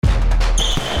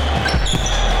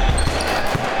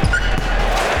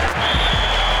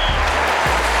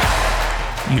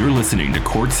listening to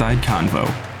Courtside Convo,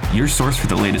 your source for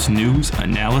the latest news,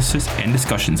 analysis, and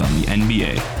discussions on the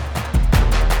NBA.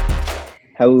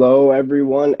 Hello,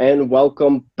 everyone, and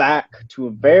welcome back to a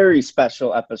very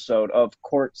special episode of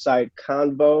Courtside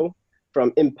Convo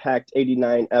from Impact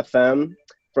 89 FM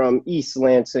from East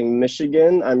Lansing,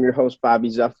 Michigan. I'm your host, Bobby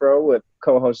Zeffro, with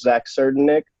co-host Zach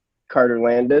Serdenik, Carter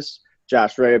Landis,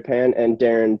 Josh Rayapan, and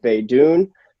Darren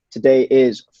Baydoun. Today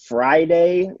is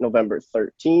Friday, November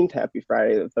 13th. Happy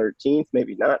Friday the 13th.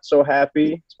 Maybe not so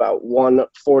happy. It's about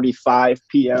 1:45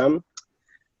 p.m.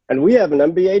 And we have an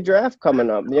NBA draft coming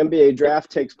up. The NBA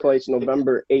draft takes place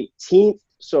November 18th.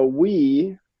 So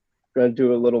we are going to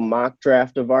do a little mock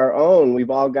draft of our own.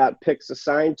 We've all got picks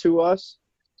assigned to us.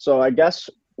 So I guess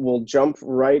we'll jump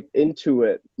right into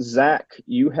it. Zach,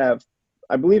 you have,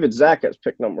 I believe it's Zach as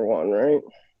pick number one, right?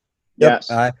 Yep,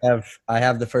 Yes. I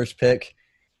have the first pick.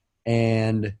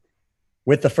 And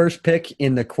with the first pick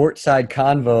in the Courtside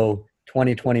Convo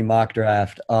 2020 mock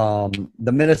draft, the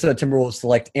Minnesota Timberwolves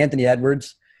select Anthony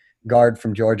Edwards, guard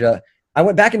from Georgia. I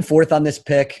went back and forth on this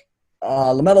pick.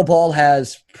 LaMelo Ball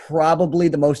has probably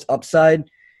the most upside,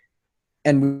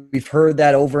 and we've heard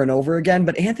that over and over again.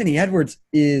 But Anthony Edwards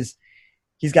he's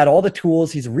got all the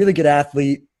tools. He's a really good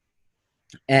athlete,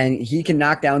 and he can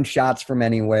knock down shots from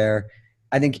anywhere.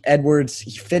 I think Edwards,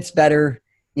 he fits better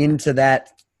into that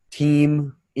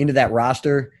team, into that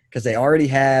roster, because they already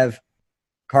have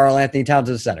Karl Anthony Towns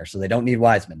as a center, so they don't need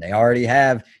Wiseman. They already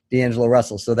have D'Angelo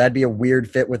Russell, so that'd be a weird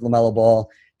fit with LaMelo Ball.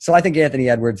 So I think Anthony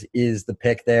Edwards is the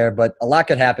pick there, but a lot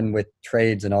could happen with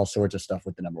trades and all sorts of stuff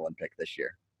with the number one pick this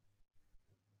year.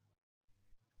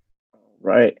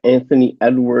 Right, Anthony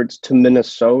Edwards to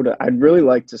Minnesota. I'd really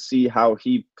like to see how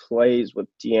he plays with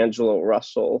D'Angelo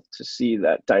Russell, to see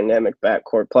that dynamic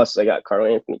backcourt. Plus, they got Karl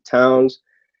Anthony Towns.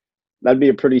 That'd be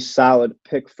a pretty solid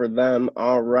pick for them.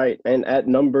 All right, and at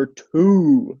number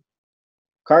 2,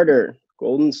 Carter,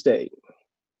 Golden State.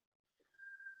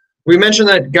 We mentioned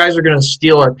that guys are going to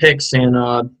steal our picks, and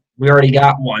we already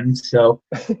got one. So,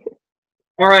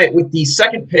 all right, with the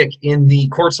second pick in the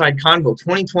Courtside Convo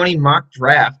 2020 mock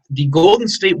draft, the Golden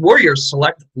State Warriors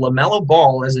select LaMelo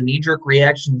Ball as a knee-jerk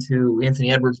reaction to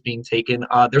Anthony Edwards being taken.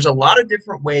 There's a lot of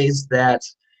different ways that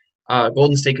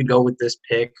Golden State could go with this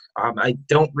pick. I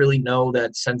don't really know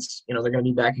that, since they're going to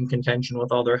be back in contention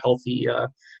with all their healthy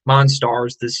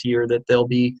Monstars this year, that they'll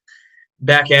be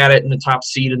back at it in the top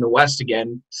seed in the West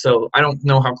again. So I don't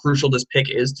know how crucial this pick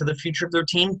is to the future of their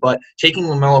team, but taking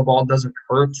LaMelo Ball doesn't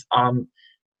hurt.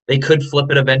 They could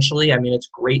flip it eventually. I mean, it's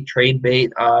great trade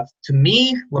bait. To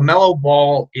me, LaMelo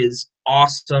Ball is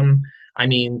awesome. I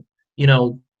mean,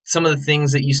 some of the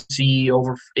things that you see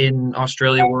over in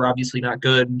Australia were obviously not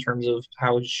good in terms of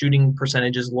how his shooting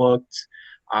percentages looked,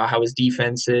 how his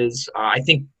defense is. I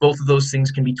think both of those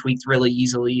things can be tweaked really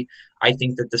easily. I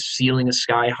think that the ceiling is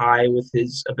sky high with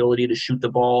his ability to shoot the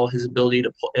ball, his ability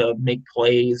to make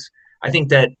plays. I think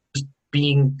that just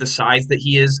being the size that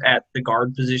he is at the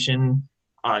guard position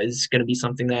is going to be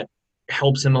something that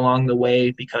helps him along the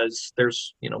way, because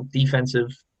there's defensive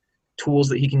tools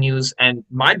that he can use. And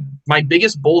my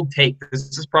biggest bold take,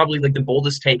 this is probably like the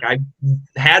boldest take. I've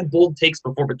had bold takes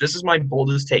before, but this is my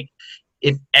boldest take.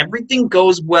 If everything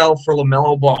goes well for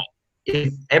LaMelo Ball,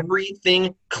 if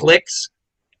everything clicks,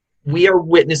 we are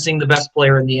witnessing the best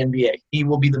player in the NBA. He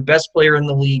will be the best player in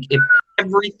the league if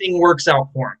everything works out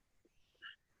for him.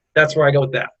 That's where I go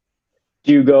with that.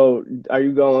 Are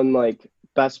you going like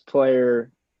best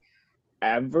player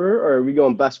ever, or are we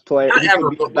going best player? Not ever,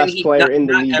 but best player in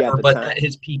the league ever, at the but time. at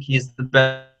his peak, he is the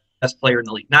best player in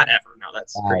the league. Not ever. No,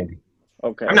 that's crazy.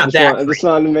 Okay, I'm not I just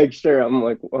wanted to make sure. I'm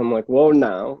like, whoa,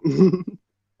 now.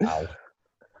 Wow.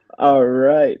 All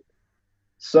right.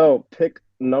 So pick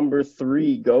number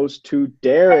 3 goes to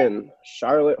Darren,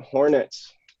 Charlotte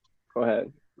Hornets. Go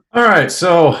ahead. All right,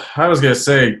 so I was going to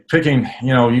say, picking,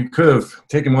 you could have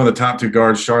taken one of the top 2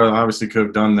 guards. Charlotte obviously could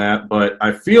have done that, but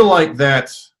I feel like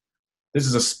that this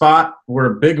is a spot where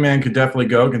a big man could definitely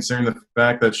go, considering the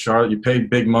fact that Charlotte, you paid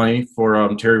big money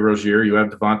for Terry Rozier. You have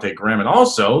Devontae Graham. And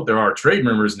also, there are trade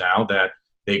rumors now that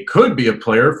they could be a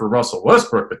player for Russell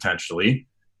Westbrook potentially,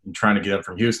 and trying to get him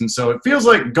from Houston. So it feels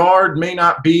like guard may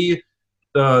not be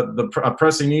a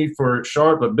pressing need for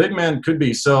Charlotte, but big man could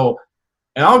be. So,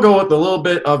 and I'll go with a little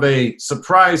bit of a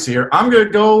surprise here. I'm going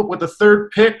to go with the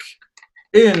third pick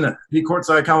in the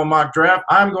Courtside Convo mock draft.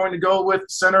 I'm going to go with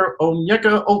center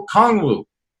Onyeka Okongwu.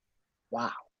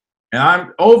 Wow. And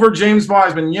I'm over James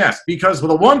Wiseman, yes, because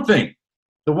the one thing,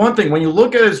 when you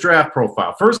look at his draft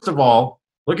profile, first of all,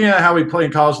 looking at how he played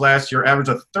in college last year, averaged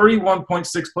a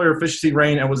 31.6 player efficiency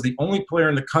rating and was the only player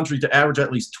in the country to average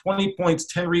at least 20 points,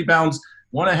 10 rebounds,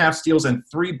 1.5 steals and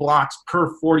 3 blocks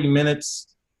per 40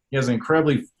 minutes. He has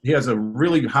a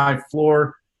really high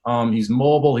floor. He's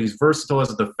mobile. He's versatile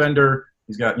as a defender.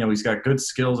 He's got good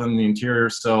skills in the interior.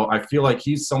 So I feel like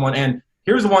he's someone. And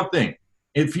here's the one thing: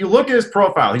 if you look at his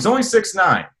profile, he's only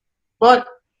 6'9", but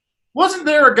wasn't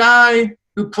there a guy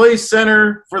who plays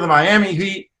center for the Miami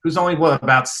Heat who's only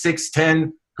about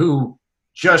 6'10", who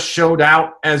just showed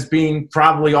out as being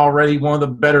probably already one of the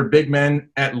better big men,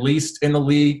 at least in the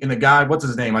league? And the guy, what's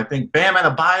his name? I think Bam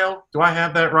Adebayo. Do I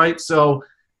have that right? So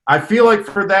I feel like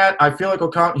for that, I feel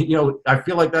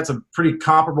like that's a pretty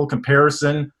comparable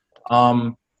comparison.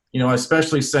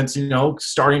 Especially since,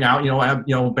 starting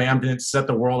out, Bam didn't set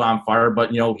the world on fire,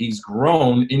 but, he's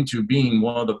grown into being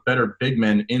one of the better big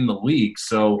men in the league.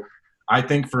 So I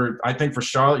think for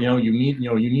Charlotte, you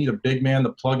need a big man to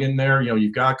plug in there.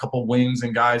 You've got a couple wings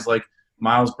and guys like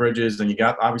Miles Bridges, and you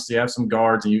got obviously have some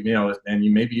guards, and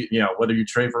you maybe whether you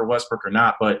trade for Westbrook or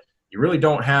not, but you really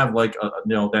don't have like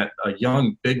a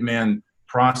young big man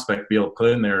prospect be able to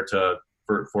put in there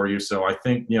for you. So I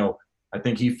think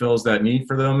he fills that need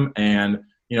for them, and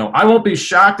I won't be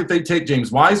shocked if they take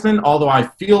James Wiseman. Although I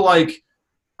feel like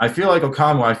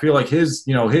Okongwu, I feel like his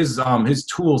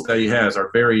tools that he has are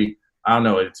very. I don't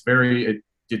know. It's very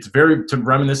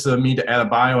reminiscent of me to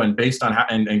Adebayo, and based on how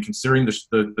and considering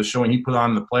the showing he put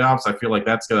on in the playoffs, I feel like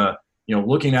that's gonna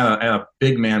looking at a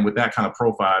big man with that kind of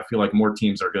profile, I feel like more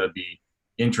teams are gonna be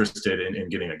interested in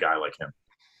getting a guy like him.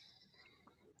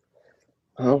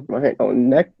 All right,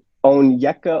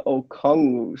 Onyeka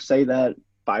Okongwu. Say that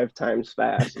 5 times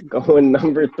fast. Going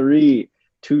number 3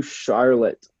 to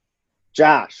Charlotte.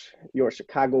 Josh, your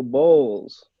Chicago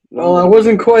Bulls. Well, I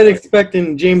wasn't quite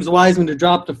expecting James Wiseman to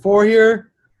drop to 4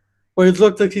 here, but it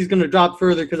looks like he's going to drop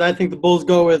further because I think the Bulls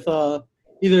go with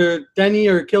either Denny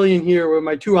or Killian here were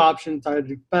my 2 options I'd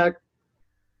expect.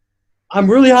 I'm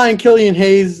really high on Killian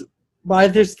Hayes, but I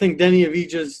just think Denny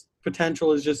Avdija's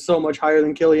potential is just so much higher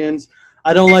than Killian's.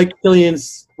 I don't like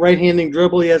Killian's right-handing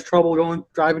dribble. He has trouble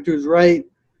driving to his right.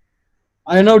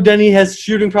 I know Denny has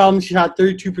shooting problems. He shot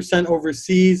 32%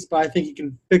 overseas, but I think he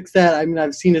can fix that. I mean,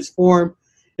 I've seen his form.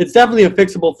 It's definitely a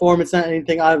fixable form. It's not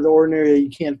anything out of the ordinary that you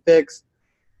can't fix.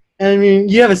 And, I mean,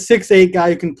 you have a 6'8" guy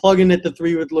who can plug in at the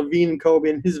 3 with Levine and Kobe,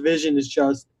 and his vision is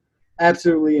just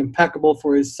absolutely impeccable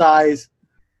for his size.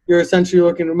 You're essentially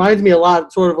reminds me a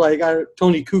lot sort of like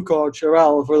Tony Kukoc,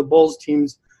 Cherrelle for the Bulls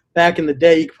teams back in the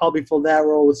day. He could probably fill that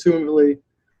role, assumably.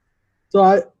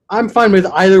 So I'm fine with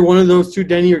either one of those 2,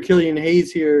 Denny or Killian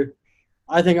Hayes here.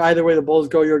 I think either way the Bulls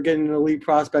go, you're getting an elite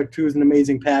prospect who is an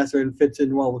amazing passer and fits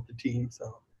in well with the team.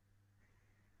 So.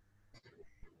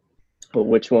 But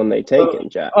which one they taking,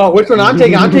 Jack? Oh, which one I'm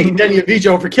taking? I'm taking Denny Avdija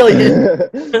over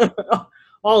Killian.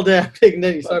 All day I'm taking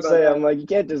Denny. Sorry about that. I'm like, you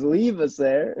can't just leave us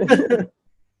there.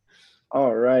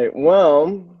 All right.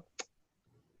 Well,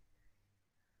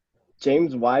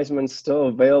 James Wiseman still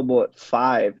available at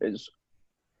 5 is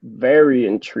very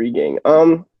intriguing.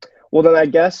 Well, then I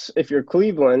guess if you're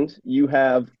Cleveland, you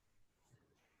have,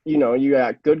 you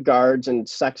got good guards and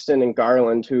Sexton and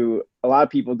Garland, who a lot of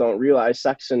people don't realize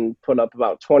Sexton put up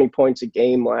about 20 points a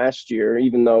game last year,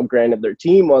 even though, granted, their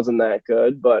team wasn't that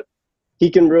good. But he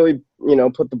can really,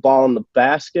 put the ball in the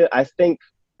basket. I think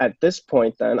at this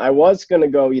point then, I was going to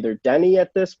go either Denny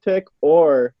at this pick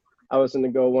or I was going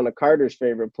to go one of Carter's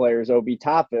favorite players, Obi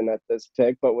Toppin, at this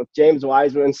pick. But with James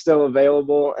Wiseman still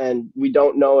available, and we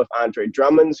don't know if Andre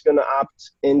Drummond's going to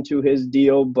opt into his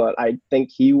deal, but I think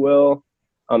he will.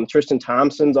 Tristan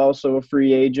Thompson's also a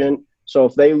free agent. So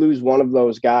if they lose one of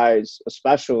those guys,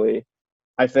 especially,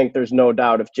 I think there's no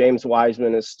doubt if James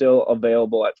Wiseman is still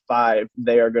available at 5,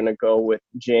 they are going to go with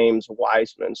James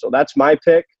Wiseman. So that's my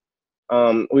pick.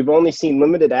 We've only seen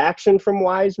limited action from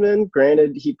Wiseman.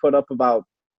 Granted, he put up about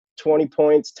 20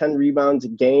 points, 10 rebounds a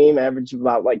game, averaged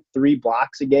about like 3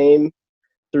 blocks a game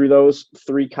through those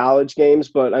 3 college games.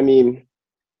 But,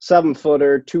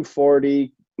 7-footer,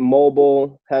 240,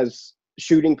 mobile, has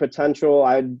shooting potential.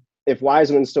 If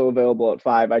Wiseman's still available at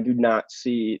 5, I do not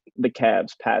see the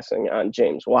Cavs passing on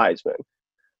James Wiseman.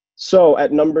 So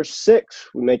at number 6,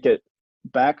 we make it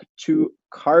back to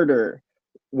Carter,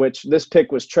 which this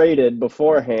pick was traded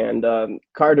beforehand.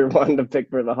 Carter wanted to pick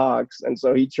for the Hawks, and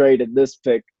so he traded this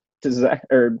pick to Zach,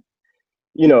 or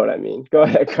you know what I mean. Go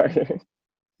ahead, Carter.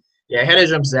 Yeah, I had to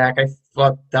jump Zach. I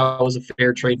thought that was a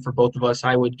fair trade for both of us.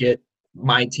 I would get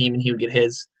my team, and he would get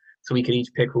his, so we could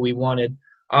each pick who we wanted.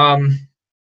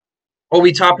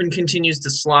 Obi Toppin continues to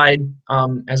slide.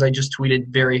 As I just tweeted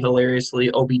very hilariously,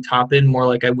 Obi Toppin, more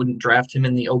like I wouldn't draft him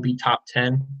in the Obi top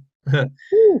 10.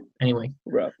 Anyway.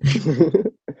 Rough.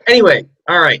 Anyway,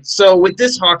 all right. So with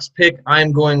this Hawks pick,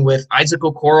 I'm going with Isaac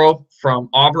Okoro from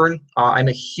Auburn. I'm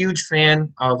a huge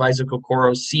fan of Isaac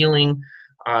Okoro's ceiling,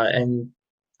 and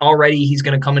already he's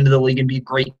going to come into the league and be a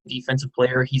great defensive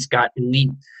player. He's got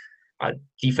elite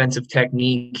defensive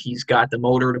technique. He's got the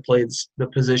motor to play the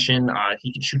position.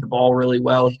 He can shoot the ball really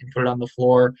well. He can put it on the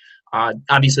floor.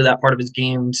 Obviously, that part of his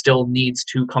game still needs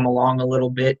to come along a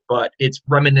little bit, but it's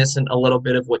reminiscent a little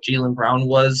bit of what Jaylen Brown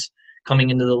was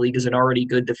coming into the league as an already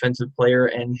good defensive player,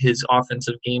 and his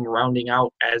offensive game rounding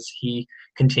out as he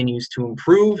continues to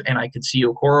improve. And I could see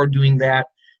Okoro doing that.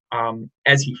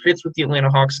 As he fits with the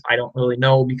Atlanta Hawks, I don't really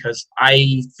know, because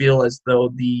I feel as though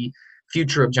the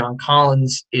future of John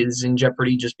Collins is in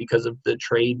jeopardy just because of the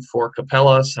trade for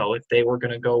Capella. So if they were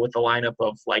going to go with the lineup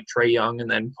of like Trae Young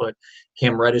and then put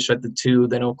Cam Reddish at the 2,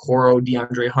 then Okoro,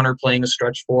 DeAndre Hunter playing a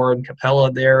stretch 4, and Capella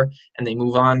there, and they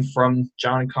move on from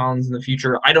John Collins in the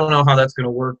future, I don't know how that's going to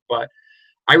work, but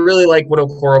I really like what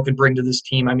Okoro could bring to this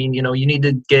team. I mean, you need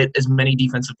to get as many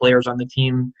defensive players on the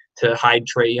team to hide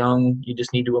Trae Young. You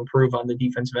just need to improve on the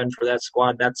defensive end for that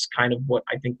squad. That's kind of what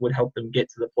I think would help them get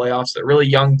to the playoffs. They're a really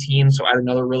young team, so add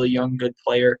another really young, good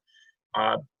player.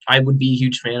 I would be a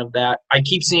huge fan of that. I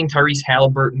keep seeing Tyrese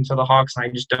Halliburton to the Hawks, and I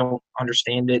just don't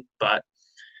understand it. But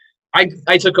I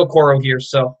took Okoro here,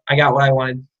 so I got what I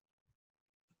wanted.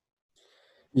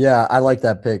 Yeah, I like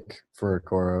that pick for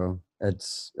Okoro.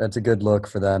 That's a good look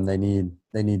for them. They need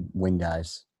wing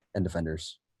guys and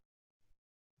defenders.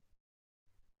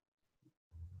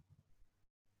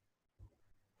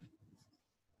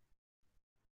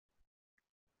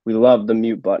 We love the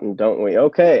mute button, don't we?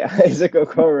 Okay, Isaac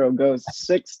Okoro goes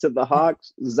 6 to the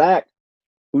Hawks. Zach,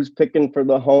 who's picking for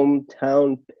the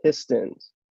hometown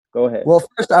Pistons? Go ahead. Well,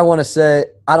 first I want to say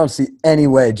I don't see any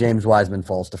way James Wiseman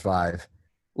falls to 5.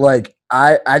 Like,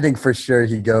 I think for sure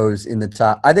he goes in the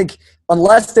top. I think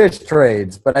unless there's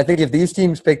trades, but I think if these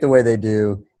teams pick the way they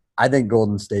do, I think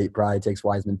Golden State probably takes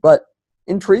Wiseman. But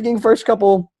intriguing first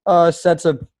couple sets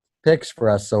of picks for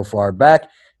us so far. Back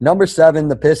number 7,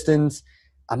 the Pistons.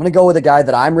 I'm going to go with a guy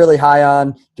that I'm really high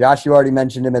on. Josh, you already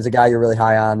mentioned him as a guy you're really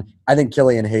high on. I think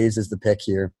Killian Hayes is the pick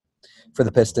here for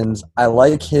the Pistons. I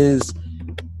like his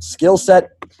skill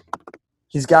set.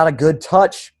 He's got a good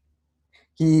touch.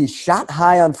 He shot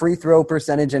high on free throw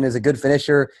percentage and is a good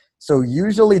finisher. So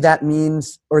usually that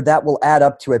means, or that will add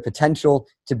up to a potential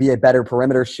to be a better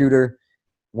perimeter shooter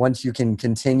once you can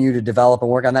continue to develop and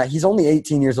work on that. He's only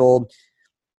 18 years old.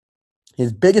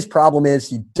 His biggest problem is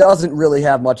he doesn't really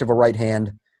have much of a right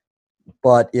hand.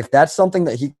 But if that's something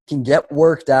that he can get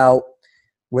worked out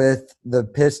with the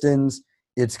Pistons,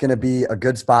 it's going to be a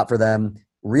good spot for them.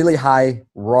 Really high,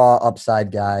 raw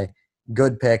upside guy.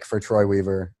 Good pick for Troy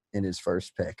Weaver in his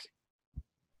first pick.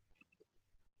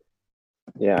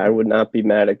 Yeah, I would not be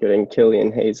mad at getting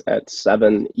Killian Hayes at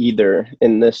 7 either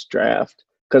in this draft,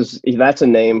 because that's a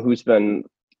name who's been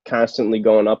constantly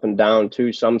going up and down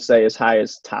too. Some say as high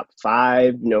as top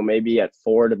 5, maybe at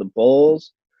 4 to the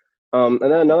Bulls. And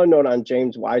then another note on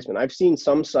James Wiseman. I've seen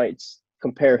some sites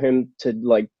compare him to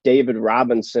like David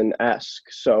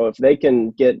Robinson-esque. So if they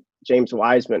can get James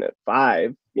Wiseman at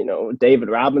 5, David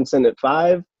Robinson at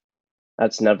 5,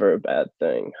 that's never a bad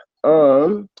thing.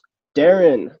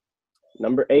 Darren,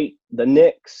 number 8, the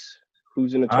Knicks.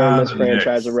 Who's going to turn this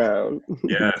franchise around?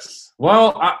 Yes.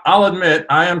 Well, I'll admit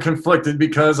I am conflicted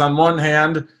because on one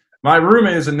hand, my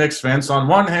roommate is a Knicks fan. So on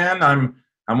one hand, I'm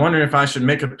wondering if I should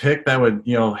make a pick that would,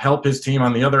 help his team.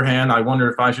 On the other hand, I wonder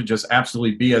if I should just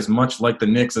absolutely be as much like the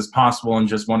Knicks as possible and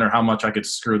just wonder how much I could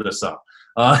screw this up.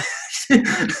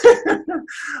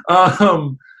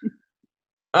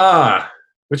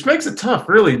 Which makes it tough,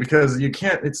 really, because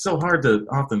it's so hard to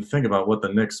often think about what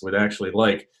the Knicks would actually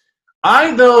like.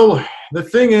 The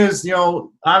thing is,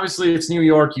 obviously it's New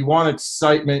York. You want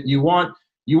excitement.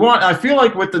 I feel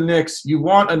like with the Knicks, you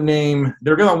want a name.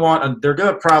 They're going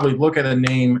to probably look at a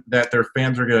name that their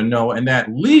fans are going to know. And that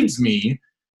leads me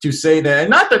to say that, and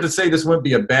not that to say this wouldn't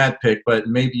be a bad pick, but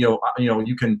maybe,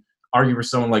 you can argue for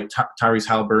someone like Tyrese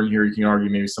Halliburton here. You can argue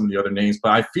maybe some of the other names,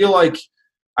 but I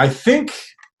think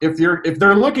if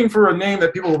they're looking for a name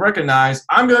that people will recognize,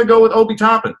 I'm going to go with Obi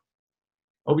Toppin.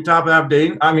 Obi Toppin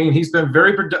Abdeen. I mean, he's been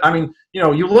very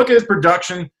you look at his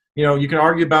production, you can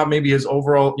argue about maybe his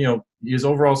overall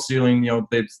ceiling.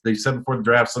 They said before the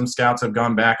draft, some scouts have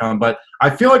gone back on, but I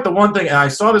feel like the one thing, and I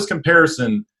saw this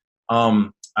comparison,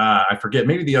 I forget,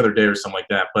 maybe the other day or something like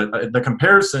that, but the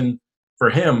comparison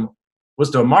for him was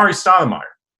to Amari Stoudemire.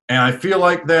 And I feel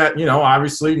like that,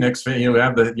 obviously Knicks fan, you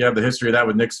have the history of that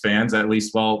with Knicks fans, at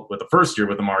least, with the first year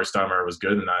with Amari Stoudemire was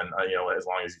good. And then, as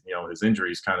long as, his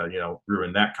injuries kind of,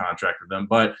 ruined that contract for them.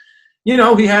 But, he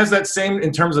has that same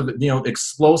in terms of,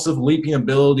 explosive leaping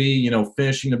ability,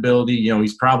 finishing ability.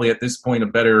 He's probably at this point a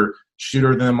better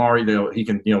shooter than Amari. He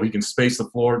can space the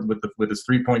floor with his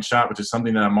 3-point shot, which is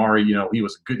something that Amari, he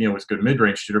was a good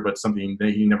mid-range shooter, but something that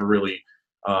he never really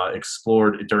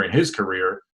explored during his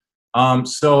career.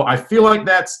 So I feel like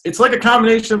it's like a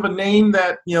combination of a name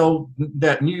that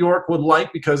that New York would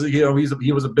like because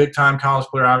he was a big time college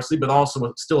player obviously, but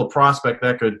also still a prospect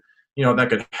that could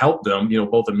help them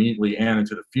both immediately and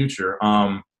into the future.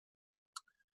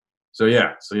 So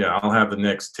yeah, I'll have the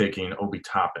Knicks taking Obi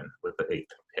Toppin with the 8th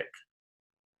pick.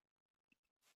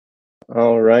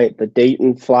 All right, the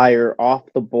Dayton Flyer off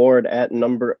the board at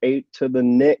number 8 to the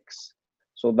Knicks.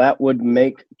 So that would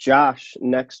make Josh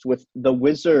next with the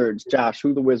Wizards. Josh,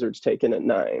 who the Wizards taking at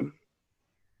 9?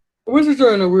 The Wizards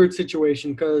are in a weird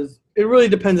situation because it really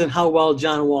depends on how well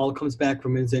John Wall comes back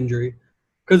from his injury.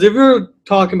 Because if you're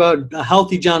talking about a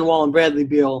healthy John Wall and Bradley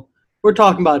Beal, we're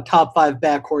talking about a top 5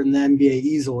 backcourt in the NBA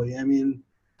easily. I mean,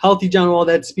 healthy John Wall,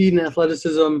 that speed and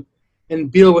athleticism,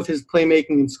 and Beal with his playmaking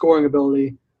and scoring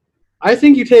ability. I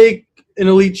think you take an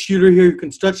elite shooter here who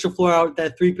can stretch the floor out at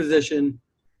that 3 position.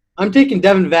 I'm taking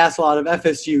Devin Vassell out of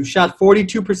FSU. Shot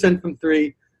 42% from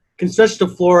 3, can stretch the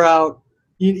floor out.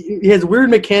 He has weird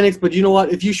mechanics, but you know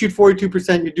what? If you shoot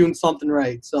 42%, you're doing something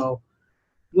right. So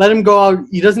let him go out.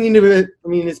 He doesn't need to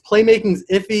 – his playmaking's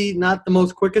iffy, not the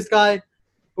most quickest guy.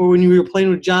 But when you were playing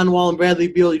with John Wall and Bradley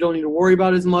Beal, you don't need to worry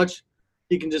about it as much.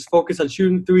 He can just focus on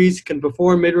shooting threes, can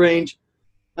perform mid-range.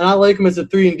 And I like him as a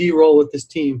 3-and-D role with this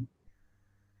team.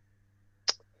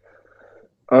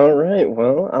 All right,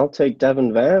 well, I'll take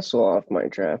Devin Vassell off my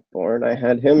draft board. I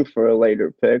had him for a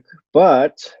later pick,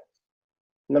 but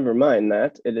never mind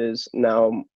that. It is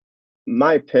now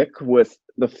my pick with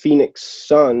the Phoenix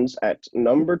Suns at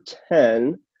number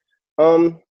 10.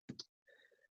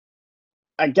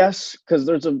 I guess because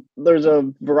there's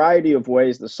a variety of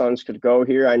ways the Suns could go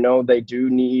here. I know they do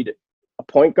need a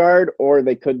point guard, or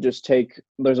they could just take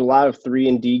 – there's a lot of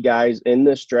 3-and-D guys in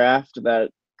this draft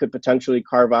that could potentially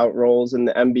carve out roles in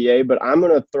the NBA, but I'm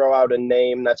going to throw out a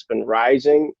name that's been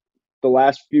rising the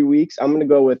last few weeks. I'm going to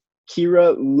go with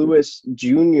Kira Lewis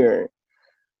Jr.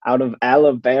 out of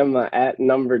Alabama at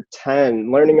number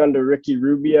 10. Learning under Ricky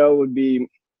Rubio would be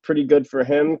pretty good for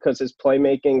him because his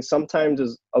playmaking sometimes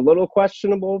is a little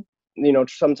questionable.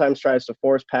 Sometimes tries to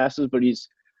force passes, but he's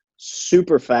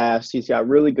super fast. He's got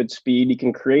really good speed. He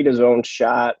can create his own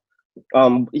shot.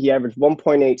 He averaged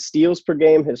 1.8 steals per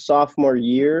game his sophomore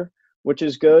year, which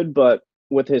is good, but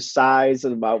with his size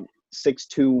of about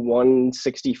 6'2",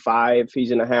 165, he's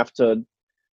going to have to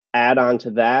add on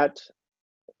to that.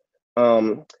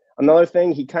 Another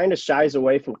thing, he kind of shies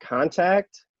away from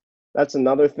contact. That's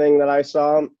another thing that I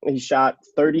saw. He shot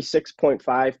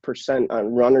 36.5%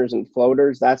 on runners and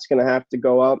floaters. That's going to have to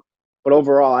go up. But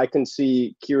overall, I can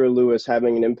see Kira Lewis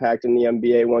having an impact in the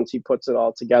NBA once he puts it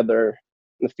all together.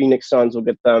 The Phoenix Suns will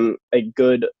get them a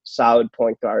good, solid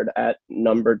point guard at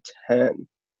number 10.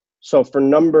 So for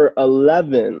number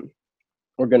 11,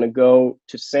 we're going to go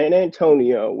to San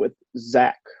Antonio with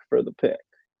Zach for the pick.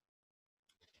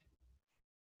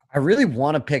 I really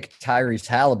want to pick Tyrese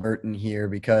Halliburton here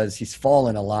because he's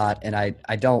fallen a lot, and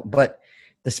I don't. But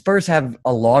the Spurs have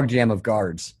a logjam of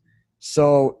guards.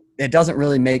 So it doesn't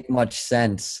really make much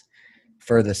sense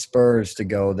for the Spurs to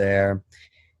go there.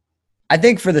 I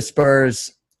think for the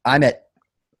Spurs, I'm at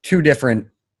 2 different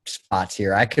spots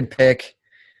here. I could pick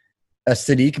a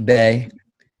Saddiq Bey,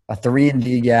 a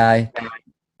 3-and-D guy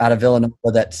out of Villanova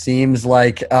that seems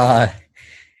like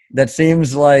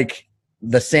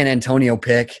the San Antonio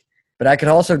pick. But I could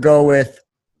also go with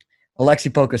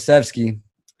Aleksej Pokusevski,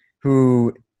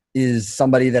 who is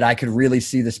somebody that I could really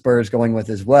see the Spurs going with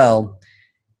as well.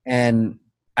 And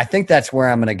I think that's where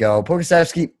I'm going to go.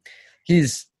 Pokusevski,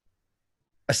 he's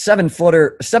a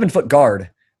 7-foot guard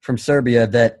from Serbia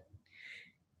that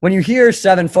when you hear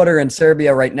 7-footer in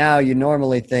Serbia right now, you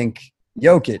normally think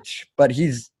Jokic, but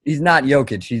he's not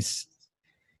Jokic. He's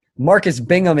Marcus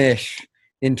Bingham-ish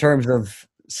in terms of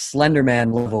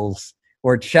Slenderman levels,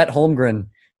 or Chet Holmgren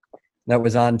that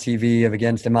was on TV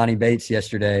against Imani Bates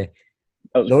yesterday.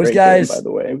 That was Those a great guys, game, by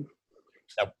the way.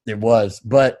 It was,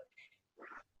 but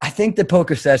I think that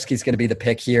Pokusevski is going to be the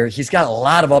pick here. He's got a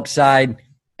lot of upside,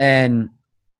 and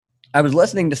I was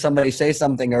listening to somebody say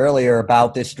something earlier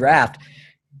about this draft.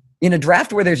 In a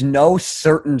draft where there's no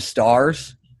certain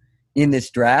stars in this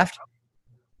draft,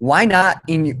 why not,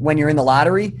 when you're in the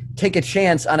lottery, take a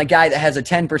chance on a guy that has a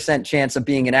 10% chance of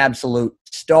being an absolute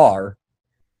star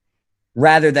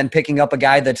rather than picking up a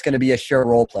guy that's going to be a sure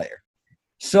role player?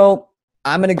 So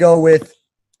I'm going to go with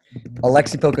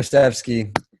Aleksej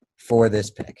Pokusevski for this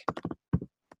pick.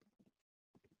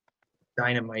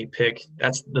 dynamite pick.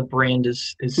 That's the brand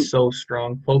is so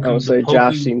strong. I would say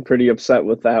Josh seemed pretty upset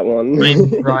with that one.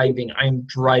 I'm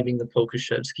driving the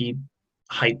Pokuševski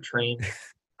hype train.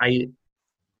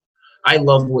 I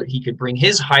love what he could bring.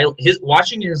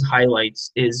 Watching his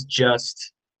highlights is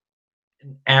just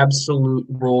an absolute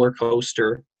roller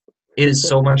coaster. It is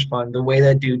so much fun. The way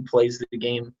that dude plays the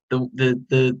game.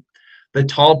 The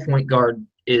tall point guard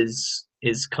is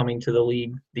coming to the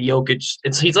league. The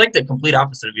Jokic, he's like the complete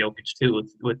opposite of Jokic too,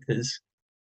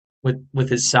 with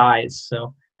his size.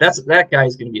 So that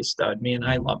guy's gonna be a stud, man.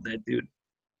 I love that dude.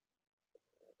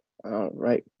 All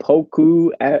right,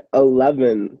 Poku at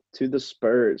 11 to the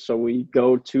Spurs. So we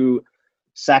go to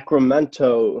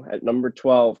Sacramento at number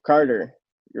 12. Carter,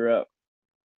 you're up.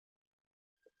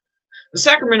 The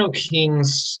Sacramento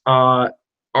Kings are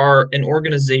an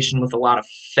organization with a lot of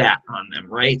fat on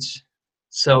them, right?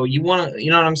 So you know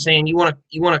what I'm saying? You want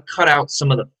to cut out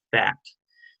some of the fat.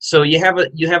 So you have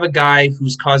a guy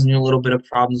who's causing you a little bit of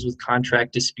problems with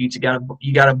contract disputes.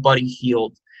 You got a Buddy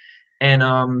Hield,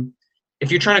 and if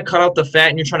you're trying to cut out the fat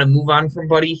and you're trying to move on from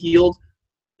Buddy Hield,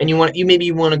 and you want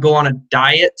to go on a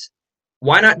diet,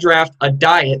 why not draft a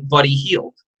diet Buddy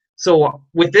Hield? So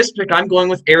with this pick, I'm going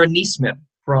with Aaron Nesmith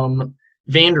from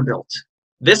Vanderbilt.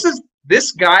 This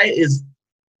guy is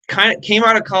came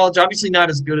out of college, obviously not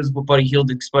as good as what Buddy Hield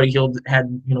did, because Buddy Hield had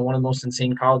one of the most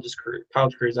insane college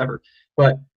careers ever.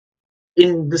 But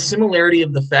in the similarity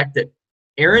of the fact that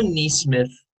Aaron Nesmith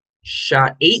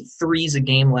shot 8 threes a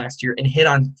game last year and hit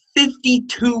on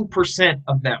 52%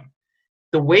 of them.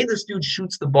 The way this dude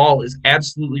shoots the ball is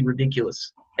absolutely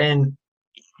ridiculous. And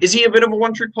is he a bit of a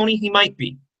one-trick pony? He might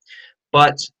be.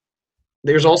 But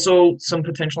there's also some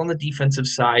potential on the defensive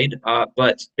side.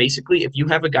 But basically, if you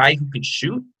have a guy who can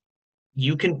shoot,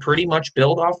 you can pretty much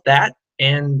build off that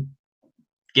and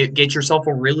get yourself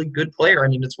a really good player. I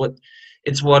mean, it's what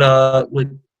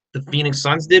the Phoenix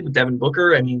Suns did with Devin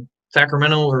Booker. I mean,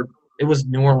 Sacramento, or it was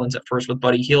New Orleans at first with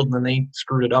Buddy Hield, and then they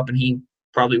screwed it up, and he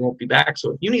probably won't be back.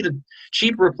 So if you need a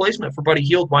cheap replacement for Buddy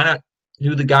Hield, why not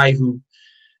do the guy who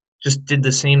just did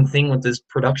the same thing with his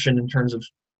production in terms of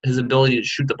his ability to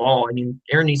shoot the ball? I mean,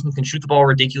 Aaron Nesmith can shoot the ball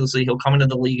ridiculously. He'll come into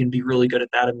the league and be really good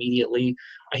at that immediately.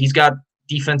 He's got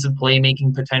defensive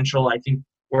playmaking potential. I think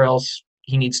where else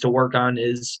he needs to work on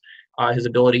is his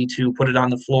ability to put it on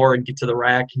the floor and get to the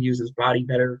rack and use his body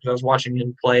better. Because I was watching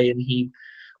him play, and he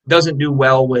doesn't do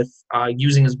well with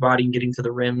using his body and getting to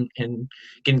the rim and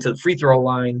getting to the free throw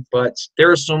line. But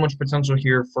there is so much potential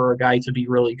here for a guy to be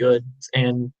really good.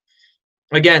 And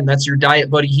again, that's your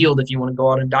diet Buddy Hield if you want to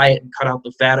go out and diet and cut out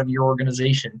the fat of your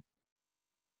organization.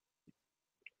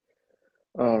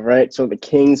 All right, so the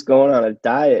Kings going on a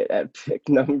diet at pick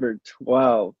number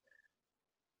 12.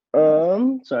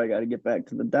 So I got to get back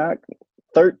to the doc.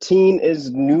 13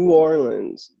 is New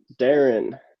Orleans.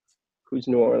 Darren, who's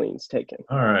New Orleans taking?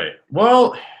 All right.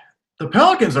 Well, the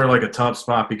Pelicans are like a tough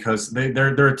spot because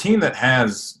they're a team that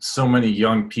has so many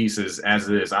young pieces as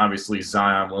it is. Obviously,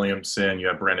 Zion Williamson. You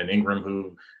have Brandon Ingram,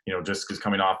 who just is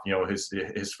coming off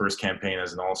his first campaign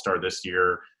as an All-Star this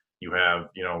year. You have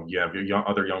your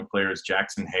other young players,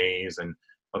 Jackson Hayes and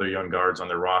other young guards on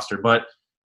their roster. But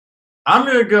I'm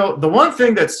going to go – the one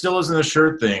thing that still isn't a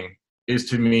sure thing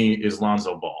is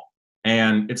Lonzo Ball.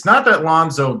 And it's not that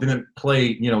Lonzo didn't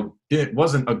play –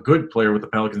 wasn't a good player with the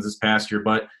Pelicans this past year.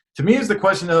 But to me, it's the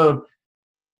question of,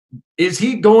 is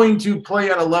he going to play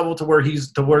at a level to where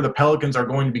the Pelicans are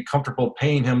going to be comfortable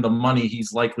paying him the money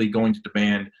he's likely going to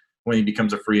demand when he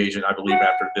becomes a free agent, I believe,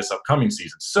 after this upcoming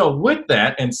season. So with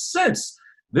that, and since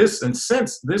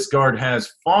this guard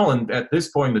has fallen at this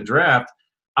point in the draft,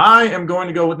 I am going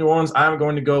to go with New Orleans. I'm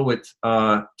going to go with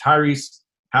Tyrese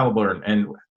Halliburton.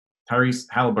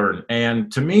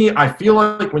 And to me, I feel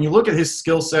like when you look at his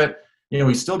skill set,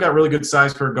 he's still got really good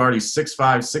size for a guard. He's 6'5",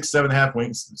 6'7.5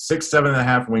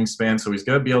 wingspan, so he's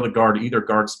going to be able to guard either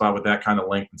guard spot with that kind of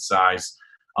length and size.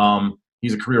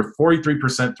 He's a career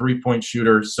 43% three-point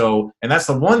shooter. So, and that's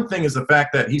the one thing, is the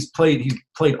fact that he's played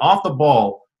off the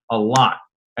ball a lot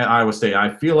at Iowa State. I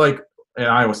feel like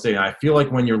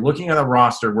when you're looking at a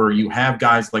roster where you have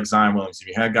guys like Zion Williamson,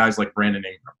 you have guys like Brandon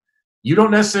Ingram, you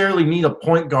don't necessarily need a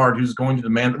point guard who's going to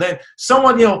demand. Then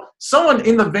someone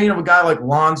in the vein of a guy like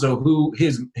Lonzo, who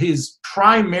his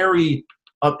primary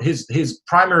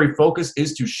focus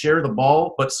is to share the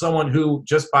ball, but someone who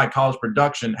just by college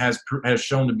production has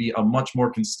shown to be a much more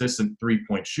consistent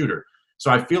three-point shooter. So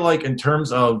I feel like in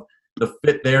terms of the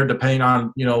fit there, depending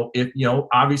on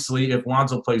obviously if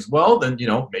Lonzo plays well, then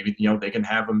maybe they can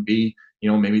have him be.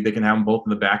 Maybe they can have them both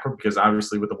in the backcourt, because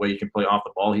obviously with the way he can play off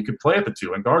the ball, he could play at the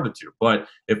 2 and guard the 2. But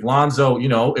if Lonzo,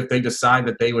 if they decide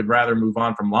that they would rather move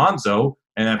on from Lonzo,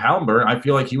 And at Halliburton, I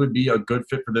feel like he would be a good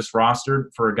fit for this roster,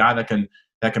 for a guy that can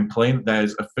play, that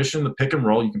is efficient in the pick and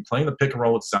roll. You can play in the pick and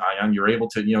roll with Zion. You're able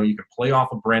to, you can play off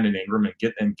of Brandon Ingram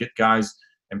and get guys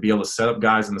and be able to set up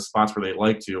guys in the spots where they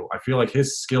like to. I feel like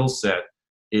his skill set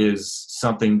is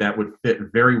something that would fit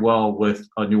very well with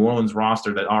a New Orleans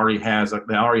roster that already has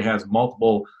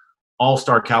multiple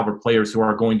all-star caliber players who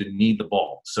are going to need the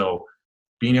ball. So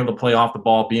being able to play off the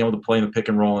ball, being able to play in the pick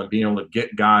and roll, and being able to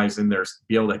get guys in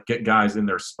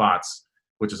their spots,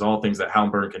 which is all things that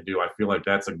Halliburton can do. I feel like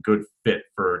that's a good fit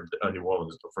for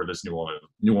this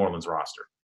New Orleans roster.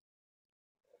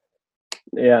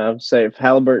 Yeah, I'd say if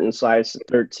Halliburton slides to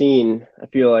 13, I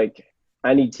feel like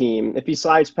any team, if he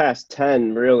slides past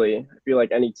 10, really, I feel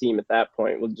like any team at that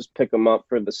point will just pick him up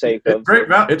for the sake of great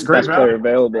value. It's great best player value.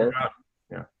 available.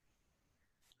 Yeah.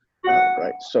 All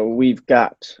right, so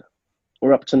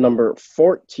we're up to number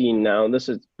 14 now. This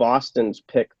is Boston's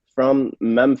pick from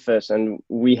Memphis, and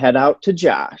we head out to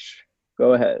Josh.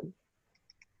 Go ahead.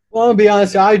 Well, to be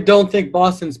honest, I don't think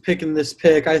Boston's picking this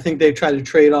pick. I think they try to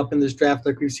trade up in this draft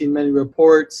like we've seen many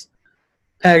reports.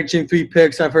 Packaging 3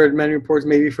 picks, I've heard many reports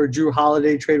maybe for Drew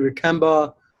Holiday, trade with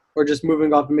Kemba, or just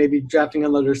moving up and maybe drafting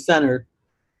another center.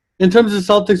 In terms of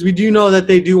Celtics, we do know that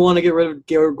they do want to get rid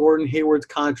of Gordon Hayward's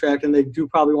contract, and they do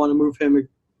probably want to move him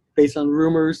based on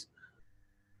rumors.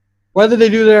 Whether they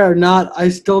do that or not, I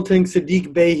still think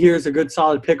Saddiq Bey here is a good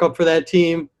solid pickup for that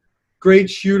team. Great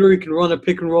shooter. He can run a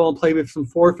pick and roll and play with some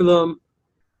 4 for them.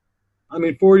 I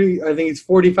think he's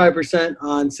 45%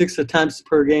 on 6 attempts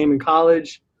per game in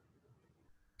college.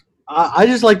 I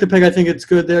just like the pick. I think it's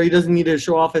good there. He doesn't need to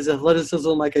show off his athleticism,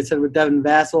 like I said, with Devin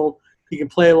Vassell. He can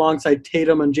play alongside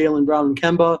Tatum and Jaylen Brown and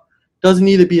Kemba. Doesn't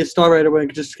need to be a star right away. He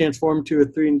can just transform to a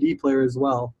 3-and-D player as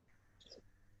well.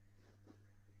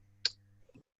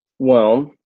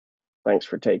 Well, thanks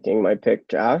for taking my pick,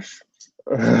 Josh.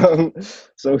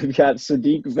 So we've got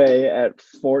Saddiq Bey at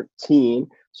 14.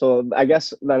 So I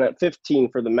guess then at 15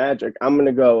 for the Magic, I'm going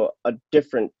to go a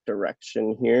different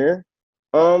direction here.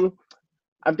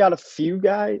 I've got two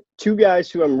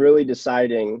guys who I'm really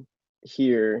deciding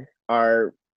here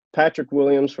are Patrick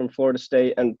Williams from Florida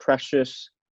State and Precious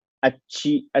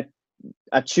Achiuwa.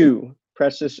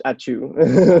 Precious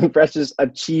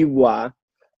Achiuwa.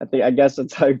 I guess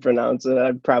that's how you pronounce it.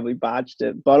 I probably botched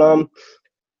it. But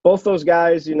both those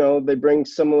guys, they bring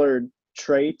similar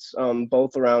traits,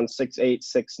 both around 6'8",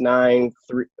 6'9",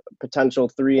 potential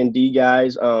 3-and-D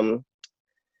guys.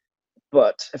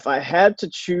 But if I had to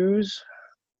choose,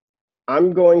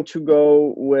 I'm going to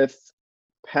go with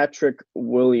Patrick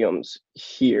Williams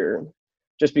here,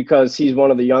 just because he's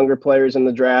one of the younger players in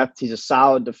the draft. He's a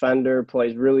solid defender,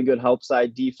 plays really good help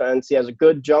side defense. He has a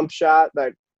good jump shot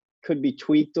that could be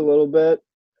tweaked a little bit.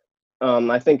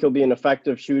 I think he'll be an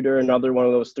effective shooter, another one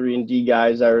of those 3-and-D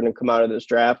guys that are going to come out of this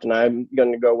draft, and I'm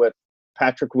going to go with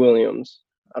Patrick Williams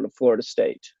out of Florida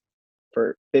State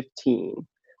for 15.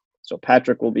 So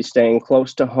Patrick will be staying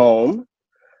close to home.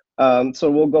 So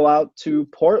we'll go out to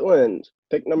Portland,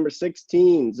 pick number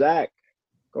 16. Zach,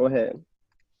 go ahead.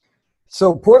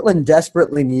 So Portland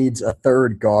desperately needs a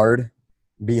third guard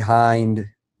behind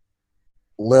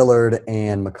Lillard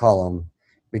and McCollum,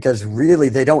 because really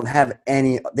they don't have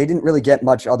they didn't really get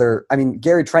much other. I mean,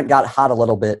 Gary Trent got hot a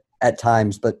little bit at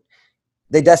times, but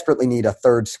they desperately need a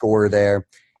third scorer there.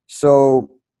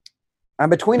 So I'm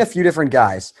between a few different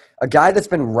guys. A guy that's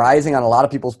been rising on a lot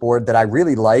of people's board that I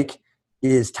really like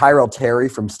is Tyrell Terry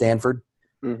from Stanford.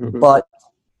 Mm-hmm. But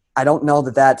I don't know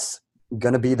that that's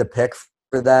going to be the pick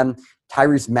for them.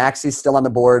 Tyrese Maxey's still on the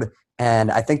board,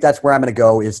 and I think that's where I'm going to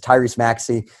go is Tyrese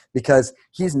Maxey, because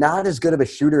he's not as good of a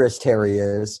shooter as Terry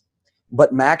is,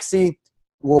 but Maxey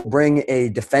will bring a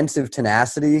defensive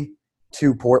tenacity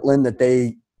to Portland that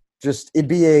it'd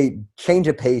be a change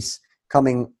of pace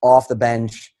coming off the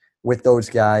bench with those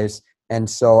guys. And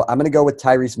so I'm going to go with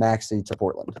Tyrese Maxey to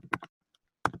Portland.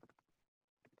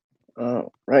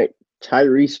 All right.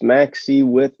 Tyrese Maxey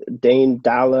with Dane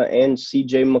Dalla and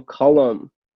CJ McCollum.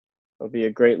 It'll be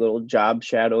a great little job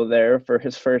shadow there for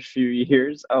his first few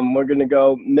years. We're going to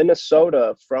go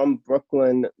Minnesota from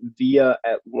Brooklyn via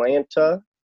Atlanta.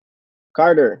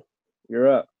 Carter, you're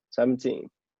up. 17.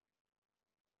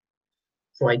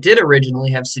 So I did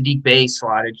originally have Saddiq Bey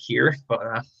slotted here, but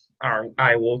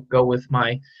I will go with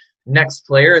my next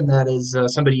player, and that is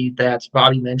somebody that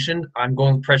Bobby mentioned. I'm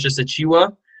going with Precious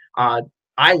Achiuwa.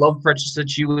 I love Precious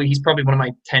Achiuwa. He's probably one of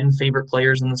my 10 favorite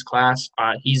players in this class.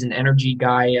 He's an energy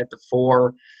guy at the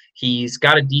 4. He's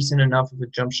got a decent enough of a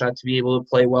jump shot to be able to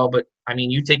play well. But, I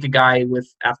mean, you take a guy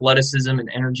with athleticism and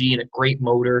energy and a great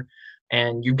motor,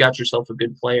 and you've got yourself a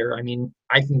good player. I mean,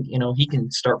 I think, he can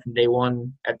start from day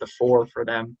one at the 4 for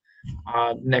them.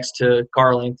 next to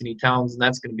Karl Anthony Towns, and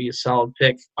that's going to be a solid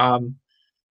pick.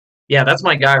 Yeah, that's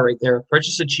my guy right there.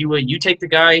 Precious Achiuwa, you take the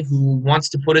guy who wants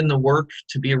to put in the work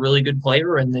to be a really good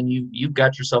player, and then you've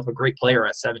got yourself a great player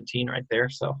at 17 right there.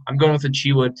 So I'm going with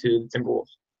Achiuwa to the Timberwolves.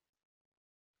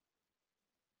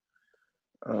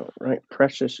 All right,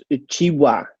 Precious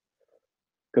Achiuwa.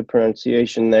 Good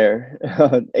pronunciation there.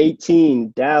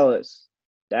 18, Dallas.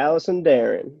 Dallas and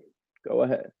Darren. Go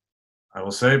ahead. I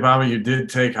will say, Bobby, you did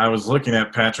take – I was looking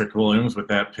at Patrick Williams with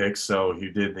that pick, so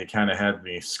they kind of had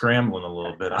me scrambling a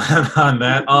little bit on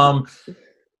that.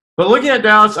 But looking at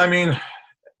Dallas, I mean,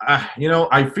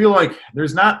 I feel like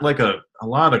there's not like a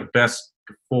lot of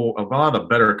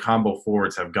better combo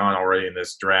forwards have gone already in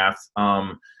this draft.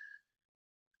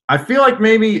 I feel like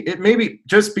maybe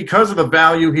just because of the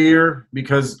value here,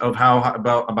 because of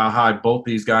about how high both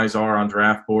these guys are on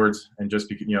draft boards, and just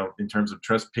because, in terms of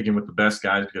picking with the best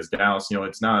guys, because Dallas,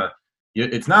 it's not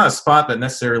a spot that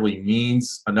necessarily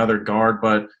needs another guard,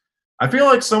 but I feel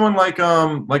like someone like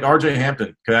RJ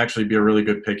Hampton could actually be a really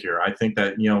good pick here. I think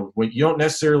that when you don't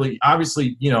necessarily,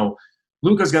 obviously,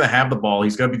 Luka's going to have the ball,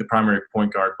 he's going to be the primary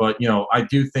point guard, but I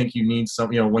do think you need some.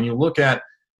 When you look at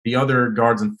the other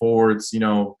guards and forwards,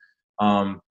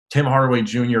 Tim Hardaway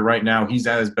Jr. right now, he's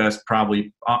at his best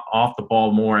probably off the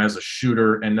ball more as a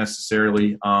shooter, and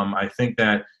necessarily I think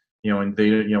that and they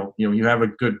you have a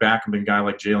good backup guy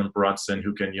like Jalen Brunson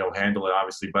who can handle it,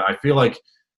 obviously, but I feel like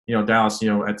Dallas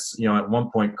at one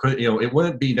point could it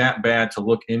wouldn't be that bad to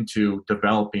look into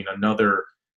developing another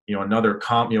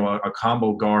a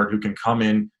combo guard who can come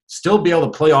in, still be able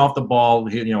to play off the ball.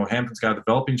 Hampton's got a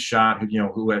developing shot.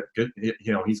 Who had good.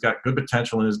 He's got good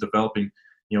potential in his developing.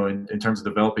 In terms of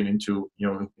developing into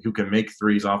who can make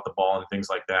threes off the ball and things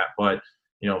like that. But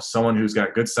someone who's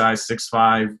got good size,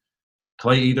 6'5",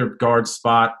 play either guard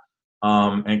spot,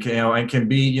 and can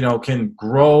be can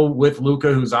grow with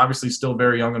Luka, who's obviously still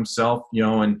very young himself.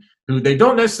 And who they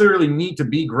don't necessarily need to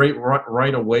be great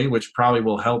right away, which probably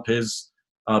will help his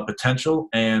potential.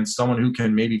 And someone who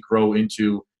can maybe grow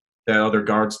into that other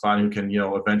guard spot, who can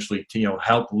eventually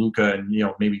help Luka and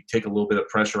maybe take a little bit of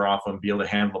pressure off him, be able to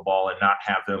handle the ball and not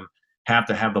have him have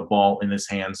to have the ball in his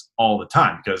hands all the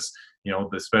time, because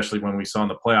especially when we saw in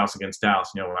the playoffs against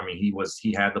Dallas,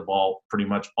 he had the ball pretty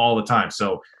much all the time.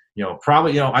 So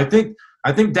probably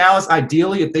I think Dallas,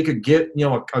 ideally, if they could get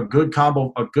a good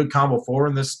combo forward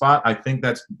in this spot,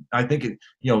 they could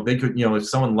if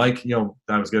someone like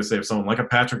I was gonna say if someone like a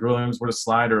Patrick Williams were to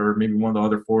slide, or maybe one of the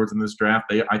other forwards in this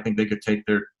draft, I think they could take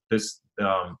a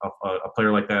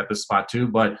player like that at this spot too.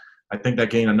 But I think that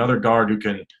getting another guard who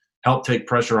can help take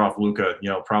pressure off Luka,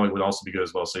 probably would also be good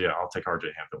as well. So yeah, I'll take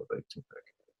RJ Hampton with a 2 pick.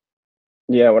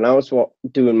 Yeah, when I was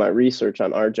doing my research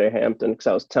on RJ Hampton, because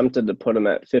I was tempted to put him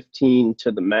at 15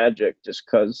 to the Magic just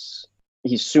because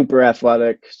he's super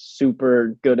athletic,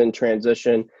 super good in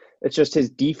transition. It's just his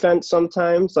defense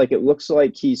sometimes. Like, it looks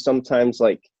like he's sometimes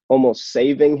like almost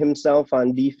saving himself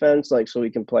on defense, like so he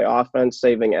can play offense,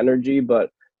 saving energy. But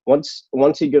once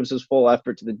he gives his full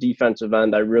effort to the defensive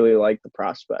end, I really like the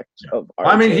prospect of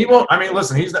RJ. He won't.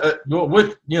 Listen, he's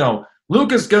with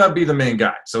Luka's gonna be the main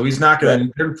guy, so he's not gonna.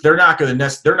 They're not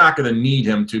gonna need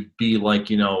him to be like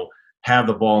have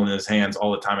the ball in his hands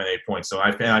all the time at 8 points. So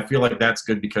I feel like that's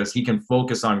good because he can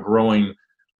focus on growing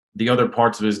the other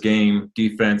parts of his game,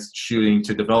 defense, shooting,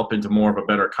 to develop into more of a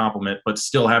better complement, but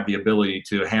still have the ability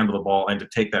to handle the ball and to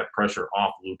take that pressure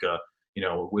off Luka.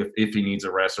 If he needs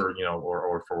a rest or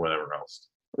or for whatever else.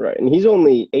 Right, and he's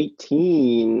only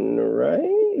 18,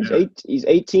 right? He's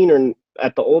 18 or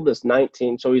at the oldest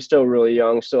 19, so he's still really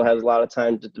young, still has a lot of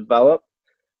time to develop.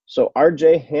 So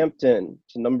RJ Hampton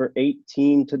to number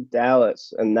 18 to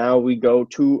Dallas. And now we go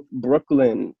to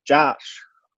Brooklyn. Josh,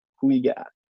 who we got?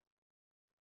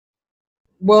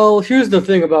 Well, here's the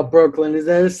thing about Brooklyn is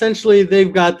that essentially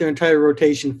they've got their entire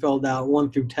rotation filled out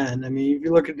 1 through 10. I mean, if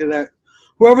you look at that,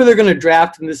 whoever they're going to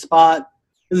draft in this spot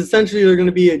is essentially they're going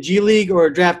to be a G League or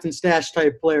a draft and stash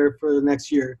type player for the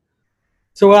next year.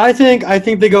 So what I think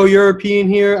they go European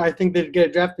here. I think they get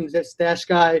a draft and stash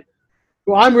guy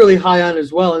who I'm really high on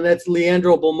as well, and that's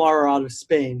Leandro Bolmaro out of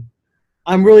Spain.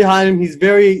 I'm really high on him.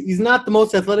 He's not the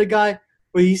most athletic guy,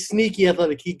 but he's sneaky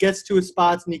athletic. He gets to his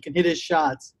spots and he can hit his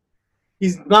shots.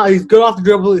 He's good off the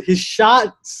dribble. His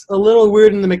shot's a little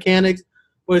weird in the mechanics,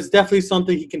 but it's definitely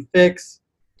something he can fix.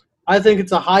 I think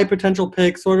it's a high potential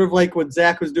pick, sort of like what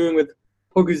Zach was doing with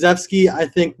Pokusevski. I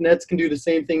think Nets can do the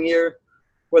same thing here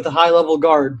with a high level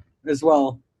guard as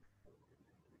well.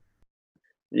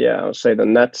 Yeah, I'll say the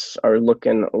Nets are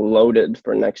looking loaded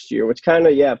for next year, which kind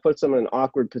of, puts them in an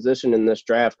awkward position in this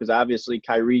draft because obviously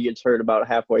Kyrie gets hurt about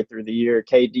halfway through the year.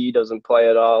 KD doesn't play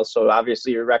at all, so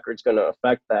obviously your record's going to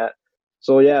affect that.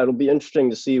 So, yeah, it'll be interesting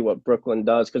to see what Brooklyn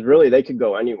does because really they could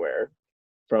go anywhere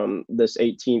from this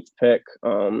 18th pick.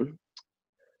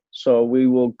 So we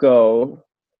will go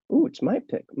 – ooh, it's my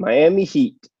pick. Miami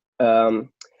Heat. I'm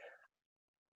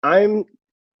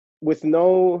with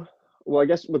no – well, I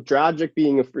guess with Dragic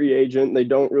being a free agent, they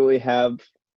don't really have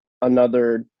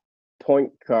another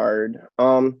point guard.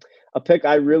 A pick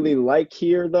I really like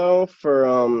here, though, for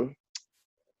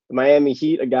the Miami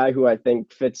Heat, a guy who I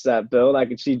think fits that build. I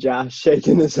can see Josh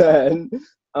shaking his head.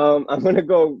 I'm going to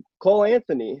go Cole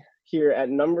Anthony here at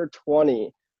number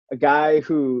 20, a guy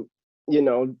who,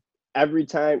 every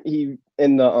time he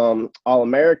in the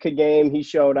All-America game, he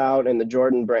showed out. In the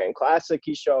Jordan Brand Classic,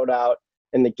 he showed out.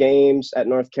 In the games at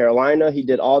North Carolina, he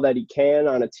did all that he can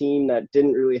on a team that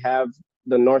didn't really have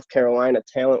the North Carolina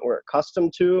talent we're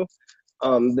accustomed to.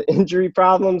 The injury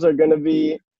problems are going to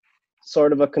be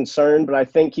sort of a concern, but I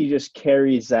think he just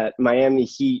carries that Miami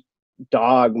Heat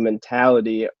dog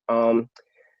mentality. I'm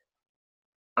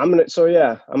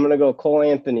gonna go Cole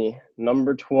Anthony,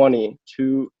 number 20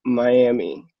 to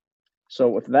Miami. So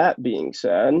with that being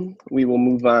said, we will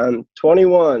move on.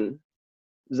 21,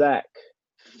 Zach.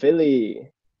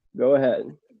 Philly, go ahead.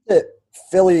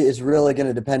 Philly is really going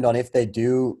to depend on if they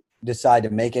do decide to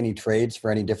make any trades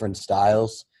for any different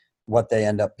styles, what they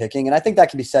end up picking. And I think that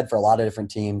can be said for a lot of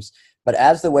different teams. But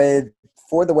the way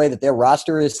that their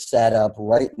roster is set up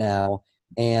right now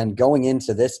and going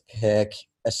into this pick,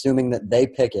 assuming that they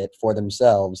pick it for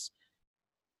themselves,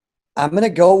 I'm going to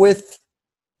go with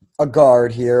a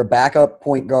guard here, a backup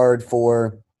point guard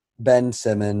for Ben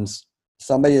Simmons,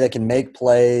 somebody that can make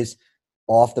plays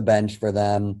off the bench for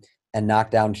them and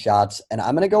knock down shots. And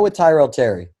I'm going to go with Tyrell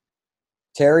Terry.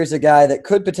 Terry's a guy that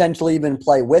could potentially even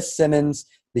play with Simmons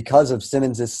because of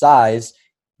Simmons' size.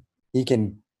 He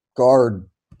can guard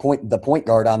the point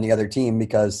guard on the other team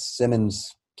because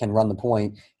Simmons can run the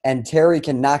point. And Terry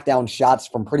can knock down shots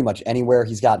from pretty much anywhere.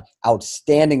 He's got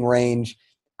outstanding range.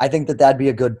 I think that that'd be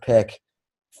a good pick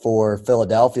for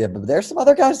Philadelphia. But there's some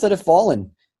other guys that have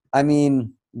fallen. I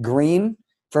mean, Green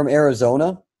from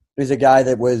Arizona is a guy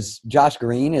that was – Josh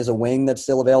Green is a wing that's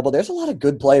still available. There's a lot of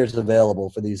good players available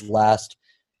for these last,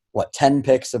 10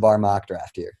 picks of our mock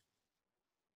draft here.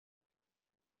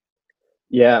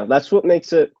 Yeah, that's what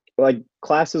makes it like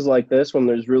classes like this when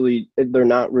they're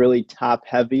not really top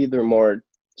heavy. They're more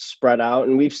spread out.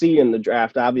 And we've seen in the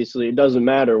draft, obviously, it doesn't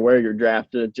matter where you're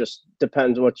drafted. It just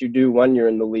depends what you do when you're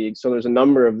in the league. So there's a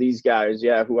number of these guys,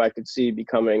 who I could see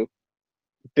becoming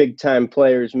big-time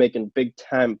players making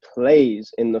big-time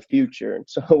plays in the future.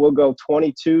 So we'll go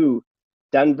 22,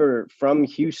 Denver from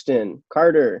Houston.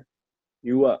 Carter,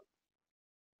 you up.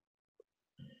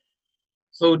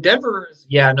 So Denver is,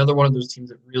 another one of those teams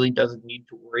that really doesn't need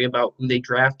to worry about who they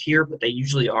draft here, but they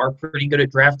usually are pretty good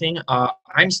at drafting.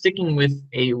 I'm sticking with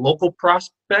a local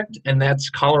prospect, and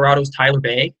that's Colorado's Tyler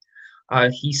Bay.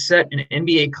 He set an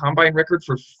NBA combine record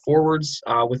for forwards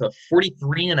with a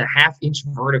 43.5-inch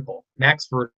vertical, max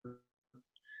vertical,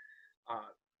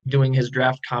 doing his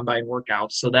draft combine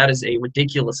workouts. So that is a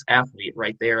ridiculous athlete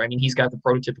right there. I mean, he's got the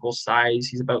prototypical size.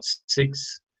 He's about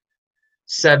 6'7"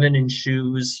 in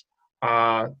shoes.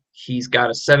 He's got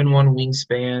a 7'1"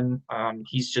 wingspan.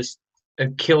 He's just a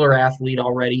killer athlete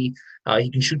already. He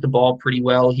can shoot the ball pretty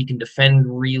well. He can defend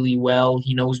really well.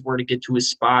 He knows where to get to his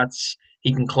spots.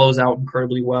 He can close out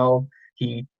incredibly well.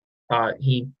 He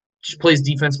just plays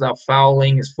defense without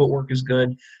fouling. His footwork is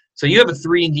good. So you have a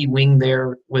 3-and-D wing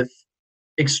there with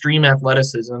extreme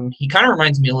athleticism. He kind of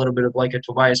reminds me a little bit of like a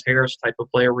Tobias Harris type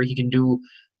of player where he can do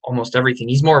almost everything.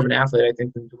 He's more of an athlete, I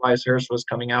think, than Tobias Harris was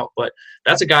coming out. But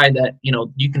that's a guy that,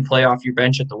 you can play off your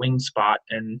bench at the wing spot,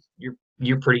 and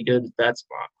you're pretty good at that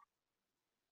spot.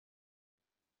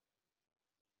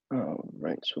 All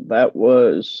right, so that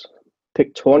was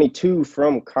pick 22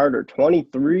 from Carter.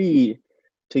 23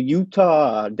 to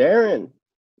Utah. Darren,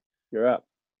 you're up.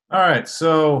 All right,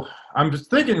 so I'm just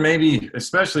thinking maybe,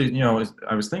 especially,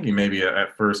 I was thinking maybe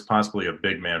at first possibly a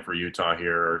big man for Utah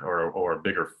here or a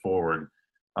bigger forward.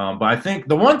 But I think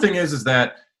the one thing is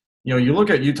that, you look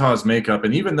at Utah's makeup,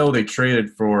 and even though they traded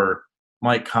for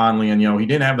Mike Conley, and, he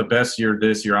didn't have the best year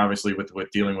this year, obviously, with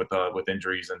dealing with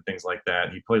injuries and things like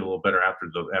that. He played a little better after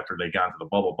they got into the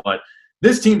bubble. But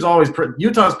this team's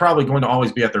Utah's probably going to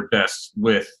always be at their best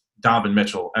with Donovan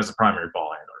Mitchell as the primary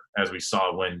ball handler, as we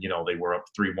saw when, they were up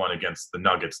 3-1 against the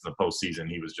Nuggets in the postseason.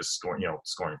 He was just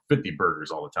scoring 50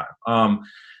 burgers all the time.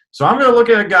 So I'm going to look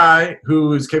at a guy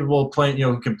who is capable of playing,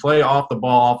 who can play off the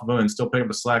ball off of him and still pick up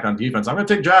the slack on defense. I'm going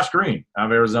to take Josh Green out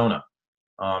of Arizona.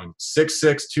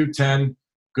 6'6", 210,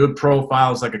 good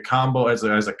profiles, like a combo as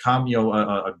a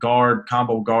guard,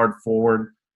 combo guard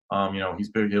forward.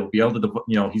 He'll be able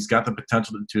to, he's got the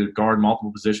potential to guard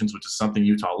multiple positions, which is something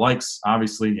Utah likes.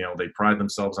 Obviously, they pride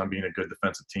themselves on being a good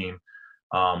defensive team.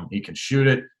 He can shoot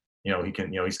it. He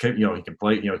can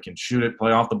play. He can shoot it,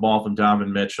 play off the ball from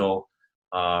Donovan Mitchell.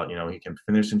 He can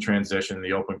finish in transition in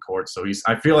the open court. So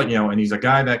I feel like, and he's a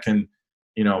guy that can,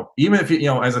 even if he,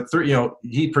 as a three,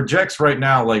 he projects right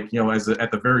now, like,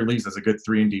 at the very least as a good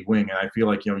 3-and-D wing. And I feel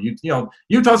like,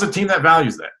 Utah's a team that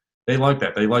values that. They like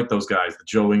that. They like those guys, the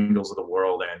Joe Ingles of the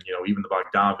world, and even the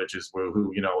Bogdanoviches,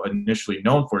 who initially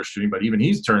known for his shooting, but even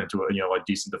he's turned into a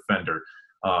decent defender.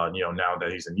 Now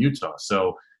that he's in Utah.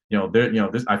 So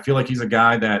I feel like he's a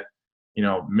guy that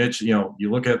Mitch. You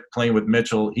look at playing with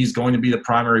Mitchell, he's going to be the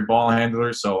primary ball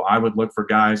handler. So I would look for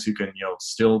guys who can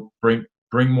still bring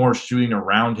more shooting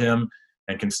around him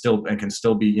and can still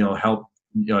be help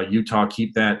Utah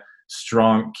keep that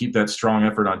strong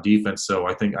effort on defense. So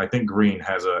I think Green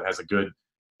has a good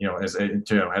has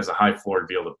a high floor to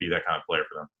be able to be that kind of player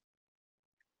for them.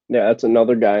 Yeah, that's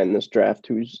another guy in this draft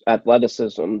whose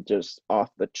athleticism just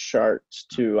off the charts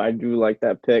too. I do like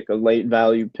that pick, a late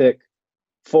value pick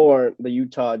for the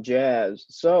Utah Jazz.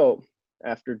 So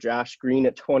after Josh Green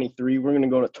at 23, we're going to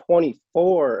go to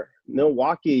 24,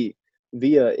 Milwaukee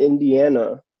via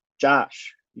Indiana.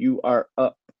 Josh, you are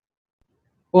up.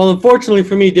 Well, unfortunately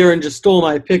for me, Darren just stole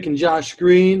my pick in Josh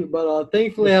Green, but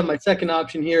thankfully I have my second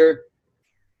option here.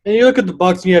 And you look at the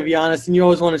Bucks and you have Giannis, and you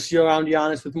always want to see around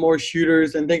Giannis with more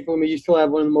shooters. And thankfully, you still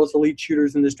have one of the most elite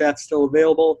shooters in this draft still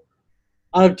available.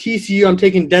 Out of TCU, I'm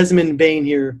taking Desmond Bane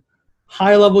here.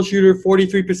 High-level shooter,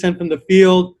 43% from the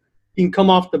field. He can come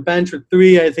off the bench with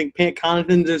three. I think Pat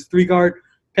Connaughton's his three-guard.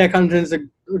 Pat Connaughton's a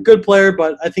good player,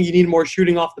 but I think you need more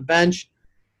shooting off the bench.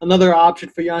 Another option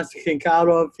for Giannis to think out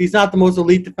of. He's not the most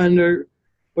elite defender,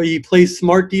 but he plays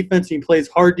smart defense and he plays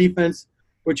hard defense,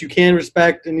 which you can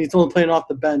respect, and he's only playing off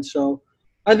the bench. So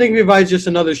I think Levi's just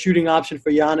another shooting option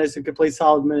for Giannis and could play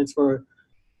solid minutes for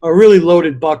a really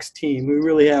loaded Bucks team who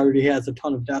really already has a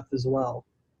ton of depth as well.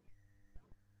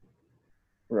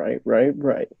 Right.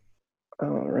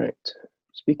 All right.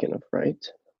 Speaking of right,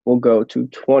 we'll go to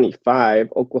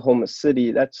 25, Oklahoma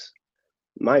City. That's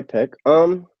my pick.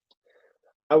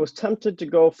 I was tempted to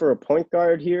go for a point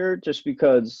guard here just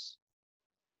because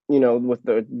with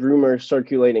the rumors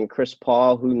circulating Chris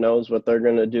Paul, who knows what they're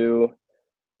going to do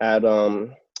at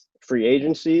free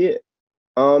agency.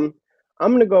 I'm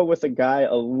going to go with a guy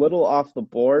a little off the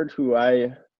board who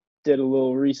I did a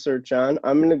little research on.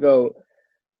 I'm going to go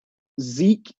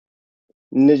Zeke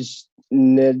Nnaji.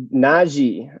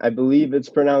 I believe it's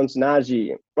pronounced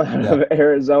Nnaji out of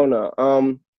Arizona.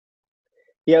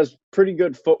 He has pretty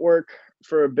good footwork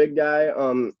for a big guy.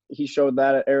 He showed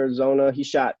that at Arizona. He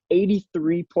shot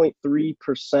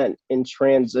 83.3% in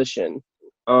transition.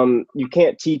 You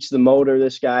can't teach the motor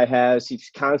this guy has.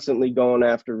 He's constantly going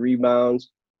after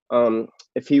rebounds.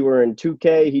 If he were in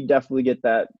 2K, he'd definitely get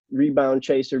that rebound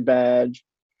chaser badge.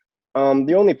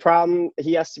 The only problem,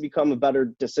 he has to become a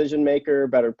better decision maker,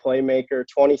 better playmaker,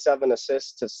 27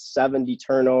 assists to 70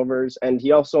 turnovers. And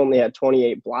he also only had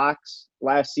 28 blocks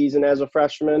last season as a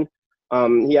freshman.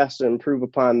 He has to improve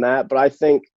upon that, but I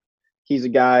think he's a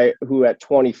guy who at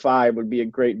 25 would be a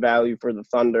great value for the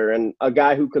Thunder and a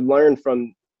guy who could learn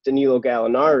from Danilo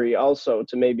Gallinari also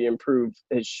to maybe improve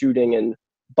his shooting and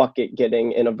bucket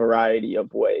getting in a variety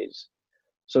of ways.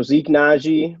 So Zeke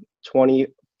Nnaji,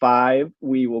 25.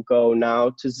 We will go now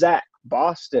to Zach,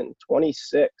 Boston,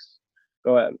 26.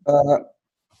 Go ahead.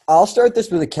 I'll start this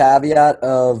with a caveat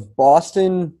of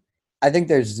Boston. I think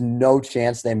there's no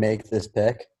chance they make this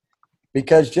pick.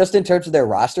 Because just in terms of their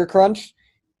roster crunch,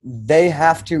 they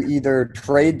have to either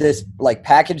trade this, like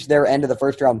package their end of the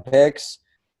first-round picks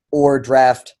or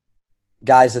draft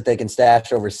guys that they can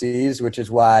stash overseas, which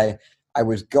is why I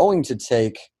was going to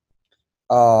take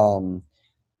Leandro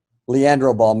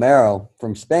Balmero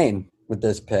from Spain with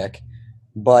this pick.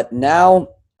 But now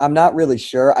I'm not really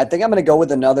sure. I think I'm going to go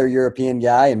with another European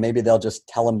guy, and maybe they'll just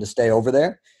tell him to stay over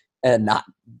there and not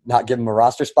give him a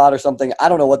roster spot or something. I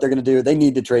don't know what they're going to do. They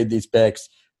need to trade these picks.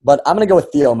 But I'm going to go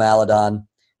with Theo Maledon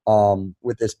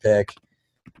with this pick.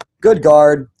 Good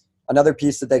guard, another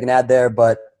piece that they can add there.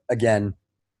 But, again,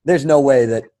 there's no way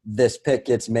that this pick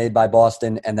gets made by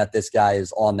Boston and that this guy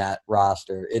is on that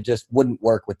roster. It just wouldn't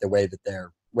work with the way that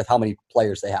with how many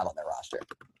players they have on their roster.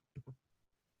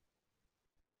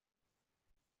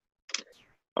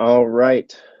 All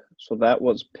right. So that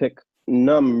was pick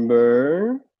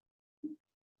number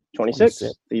 26,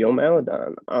 Theo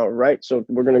Maledon. All right, so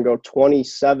we're going to go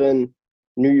 27,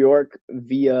 New York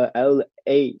via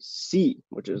LAC,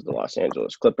 which is the Los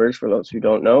Angeles Clippers, for those who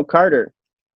don't know. Carter,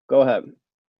 go ahead.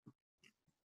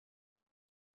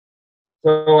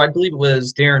 So I believe it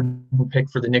was Darren who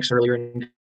picked for the Knicks earlier and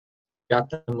got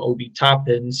them Obi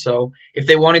Toppin. So if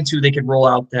they wanted to, they could roll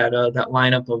out that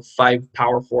lineup of 5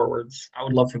 power forwards. I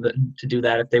would love for them to do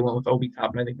that if they went with Obi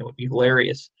Toppin. I think that would be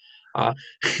hilarious.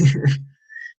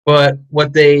 But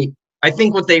I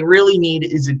think what they really need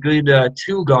is a good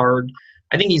 2 guard.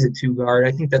 I think he's a 2 guard.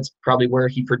 I think that's probably where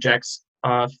he projects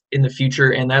in the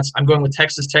future, and I'm going with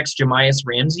Texas Tech's Jahmi'us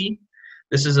Ramsey.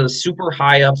 This is a super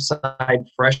high upside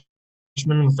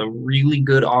freshman with a really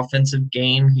good offensive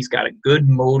game. He's got a good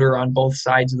motor on both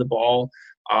sides of the ball.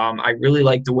 I really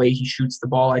like the way he shoots the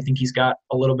ball. I think he's got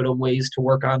a little bit of ways to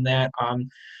work on that.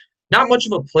 Not much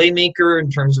of a playmaker in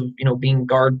terms of being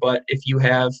guard, but if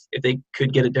they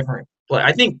could get a different play,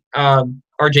 I think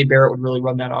RJ Barrett would really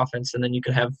run that offense, and then you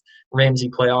could have Ramsey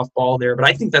play off ball there. But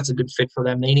I think that's a good fit for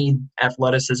them. They need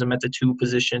athleticism at the 2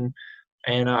 position,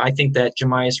 and I think that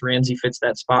Jahmi'us Ramsey fits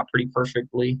that spot pretty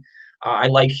perfectly. I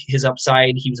like his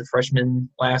upside. He was a freshman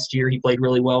last year. He played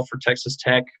really well for Texas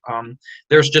Tech.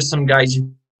 There's just some guys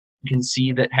you can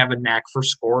see that have a knack for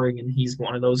scoring, and he's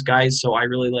one of those guys. So I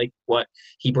really like what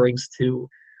he brings to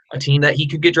a team that he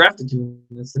could get drafted to.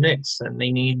 It's the Knicks, and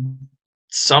they need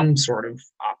some sort of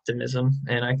optimism,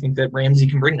 and I think that Ramsey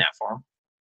can bring that for them.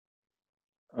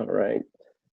 All right.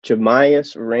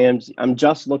 Jahmi'us Ramsey. I'm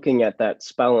just looking at that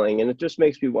spelling, and it just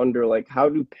makes me wonder, how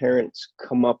do parents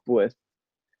come up with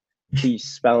these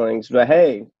spellings? But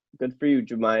hey, good for you,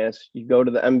 Jahmi'us. You go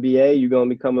to the NBA, you're going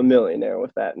to become a millionaire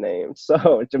with that name. So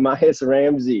Jahmi'us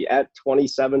Ramsey at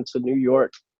 27 to New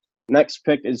York. Next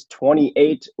pick is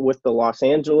 28 with the Los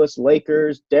Angeles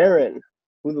Lakers. Darren,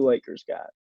 who the Lakers got?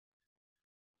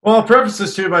 Well, I'll preface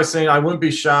this too by saying I wouldn't be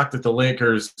shocked if the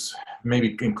Lakers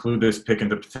maybe include this pick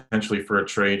into potentially for a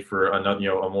trade for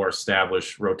another, a more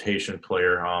established rotation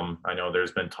player. I know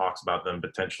there's been talks about them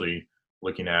potentially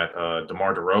looking at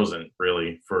DeMar DeRozan,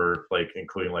 really, for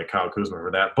including Kyle Kuzma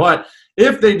for that. But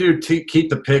if they do keep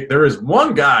the pick, there is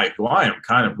one guy who I am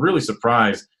kind of really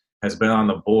surprised has been on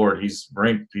the board. He's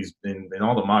ranked. He's in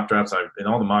all the mock drafts.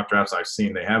 I've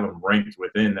seen, they have him ranked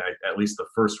within at least the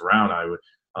first round.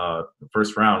 The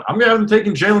first round. I'm gonna have them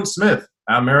taking Jalen Smith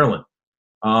out of Maryland.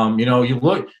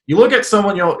 You look at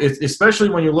someone, especially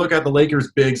when you look at the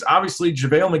Lakers bigs. Obviously,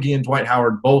 JaVale McGee and Dwight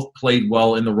Howard both played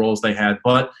well in the roles they had,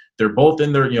 but they're both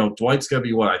in their, Dwight's gonna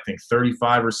be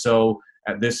 35 or so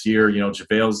at this year.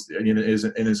 JaVale's is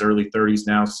in his early 30s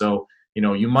now, so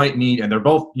you might need, and they're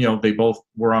both, they both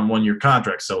were on 1-year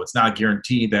contracts, so it's not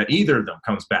guaranteed that either of them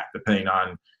comes back, depending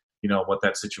on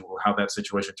how that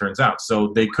situation turns out. So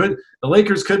the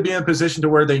Lakers could be in a position to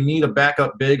where they need a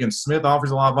backup big, and Smith offers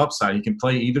a lot of upside. He can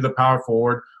play either the power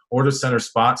forward or the center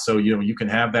spot, so you can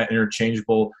have that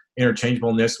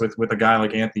interchangeableness with a guy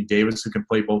like Anthony Davis who can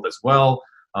play both as well.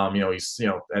 He's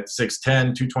at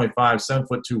 6'10", 225, 7'2"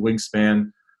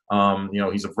 wingspan.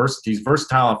 He's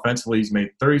versatile offensively. He's made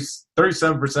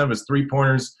 37% of his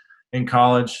 3-pointers in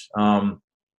college.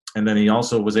 And then he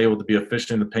also was able to be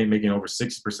efficient in the paint, making over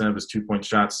 60% of his 2-point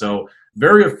shots. So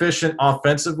very efficient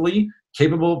offensively,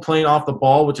 capable of playing off the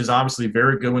ball, which is obviously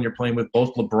very good when you're playing with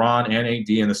both LeBron and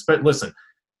AD. Listen,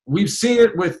 we've seen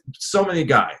it with so many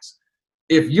guys.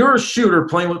 If you're a shooter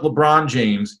playing with LeBron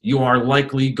James, you are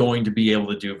likely going to be able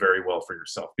to do very well for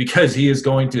yourself, because he is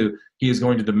going to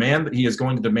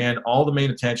demand all the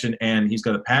main attention, and he's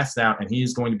going to pass it out, and he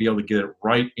is going to be able to get it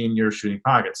right in your shooting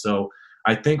pocket. So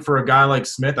I think for a guy like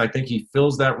Smith, I think he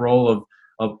fills that role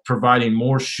of providing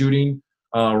more shooting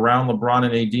around LeBron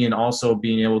and AD, and also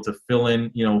being able to fill in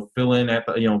at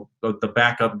the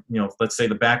backup, let's say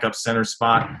the backup center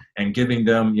spot, and giving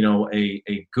them,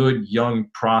 a good young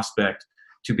prospect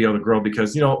to be able to grow.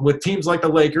 Because, with teams like the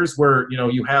Lakers, where,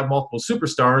 you have multiple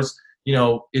superstars,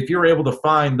 if you're able to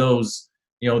find those,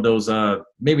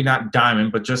 maybe not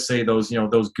diamond, but just say those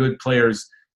good players,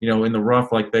 in the rough,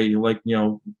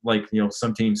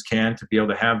 some teams can, to be able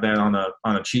to have that on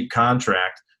a cheap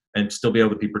contract and still be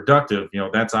able to be productive,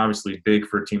 that's obviously big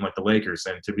for a team like the Lakers.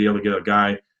 And to be able to get a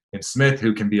guy in Smith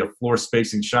who can be a floor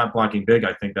spacing, shot blocking big,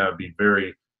 I think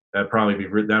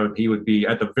he would be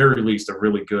at the very least a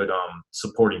really good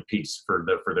supporting piece for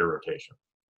their rotation.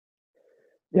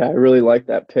 Yeah, I really like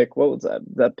that pick. What was that?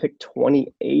 That pick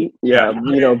 28? Yeah,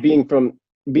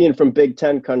 being from Big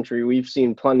Ten country, we've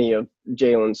seen plenty of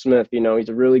Jalen Smith. He's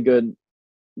a really good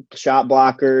shot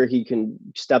blocker. He can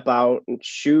step out and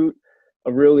shoot.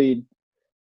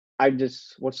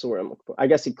 what's the word I'm looking for? I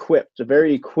guess equipped, a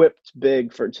very equipped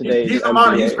big for today's He's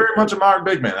NBA. very much a modern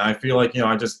big man. I feel like,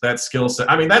 that skill set.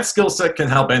 I mean, that skill set can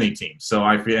help any team. So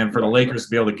I feel, and for the Lakers to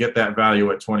be able to get that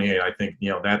value at 28, I think,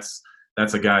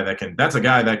 that's a guy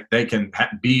that they can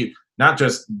be, not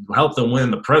just help them win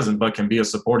in the present, but can be a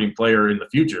supporting player in the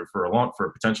future for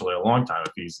potentially a long time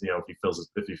if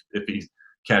if he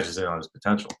cashes in on his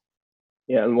potential.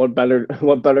 Yeah, and what better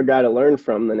guy to learn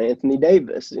from than Anthony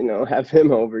Davis? Have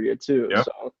him over you too. Yep.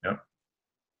 So Yep.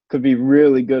 could be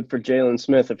really good for Jalen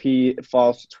Smith if he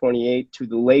falls to 28 to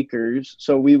the Lakers.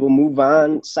 So we will move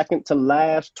on. Second to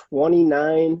last,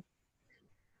 29.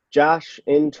 Josh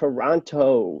in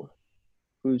Toronto.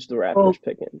 Who's the Raptors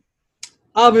picking?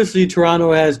 Obviously,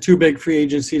 Toronto has two big free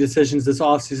agency decisions this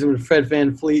offseason with Fred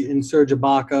VanVleet and Serge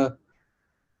Ibaka.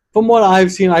 From what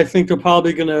I've seen, I think they're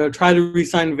probably going to try to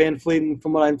re-sign VanVleet, and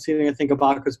from what I'm seeing, I think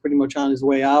Ibaka's pretty much on his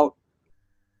way out.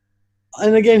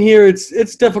 And again, here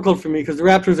it's difficult for me because the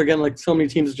Raptors, again, like so many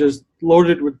teams, are just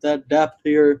loaded with that depth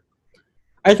here.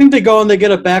 I think they go and they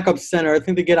get a backup center. I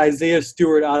think they get Isaiah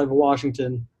Stewart out of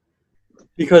Washington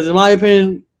because, in my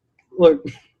opinion, look,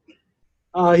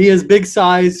 he has big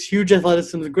size, huge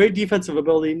athleticism, great defensive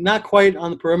ability. Not quite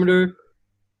on the perimeter,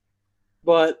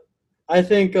 but I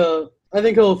think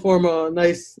he'll form a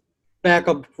nice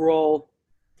backup role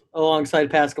alongside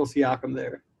Pascal Siakam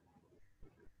there.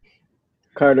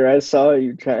 Carter, I saw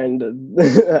you trying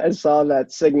to. I saw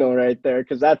that signal right there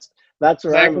because that's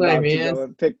where I'm about to go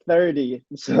at pick 30.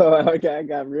 So I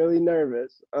got really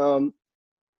nervous.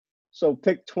 So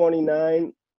pick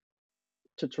 29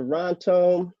 to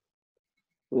Toronto.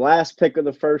 Last pick of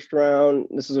the first round.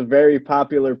 This is a very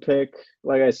popular pick.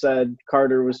 Like I said,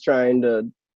 Carter was trying to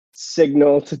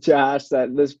signal to Josh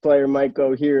that this player might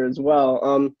go here as well.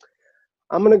 I'm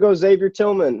going to go Xavier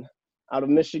Tillman out of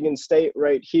Michigan State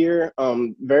right here.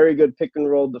 Very good pick and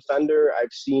roll defender.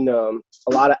 I've seen a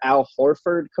lot of Al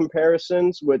Horford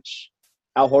comparisons, which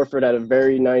Al Horford had a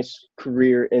very nice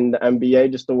career in the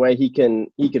NBA, just the way he can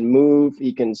move,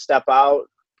 he can step out,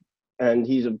 and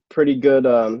he's a pretty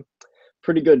good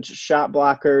shot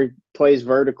blocker, plays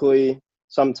vertically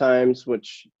sometimes,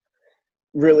 which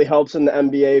really helps in the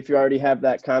NBA if you already have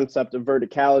that concept of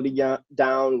verticality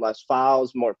down, less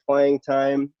fouls, more playing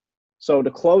time. So to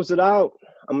close it out,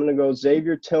 I'm going to go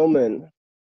Xavier Tillman,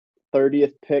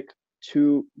 30th pick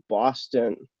to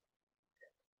Boston.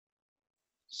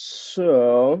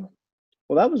 So,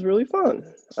 well, that was really fun.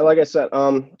 Like I said,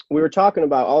 we were talking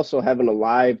about also having a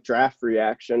live draft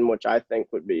reaction, which I think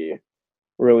would be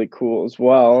really cool as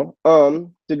well.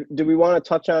 Did we want to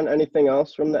touch on anything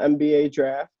else from the NBA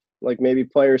draft? Like maybe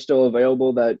players still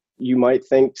available that you might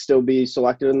think still be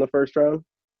selected in the first round?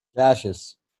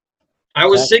 Cassius. I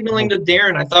was signaling to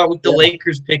Darren. I thought with the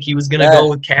Lakers pick, he was going to go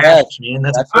with Cash, man.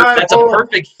 That's a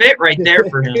perfect fit right there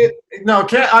for him.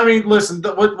 I mean, listen.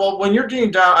 When you're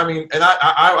getting down, I mean, and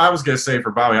I was going to say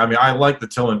for Bobby, I mean, I like the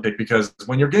Tillman pick because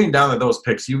when you're getting down to those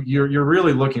picks, you're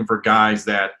really looking for guys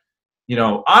that,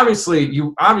 obviously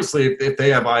if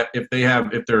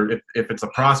it's a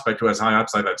prospect who has high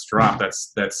upside that's dropped,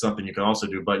 that's something you can also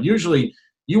do. But usually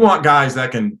you want guys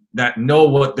that know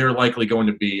what they're likely going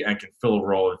to be and can fill a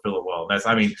role and fill it well.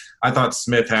 I thought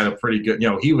Smith had a pretty good,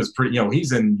 he was pretty,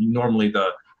 he's in normally the,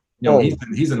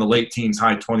 he's in the late teens,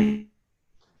 high 20s.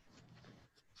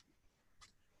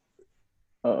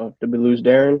 Did we lose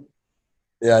Darren?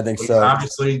 Yeah, I think so.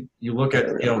 Obviously, you look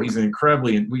at, he's an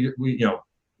incredibly, and we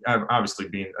obviously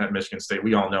being at Michigan State,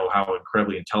 we all know how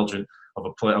incredibly intelligent of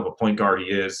a point guard he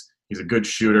is. He's a good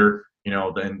shooter. He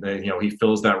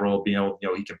fills that role. He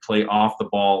can play off the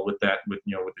ball with the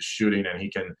shooting, and he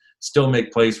can still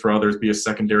make plays for others, be a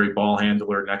secondary ball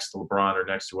handler next to LeBron or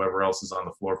next to whoever else is on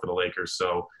the floor for the Lakers.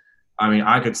 So, I mean,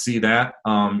 I could see that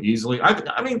easily.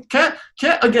 I mean,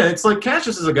 again, it's like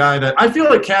Cassius is a guy that I feel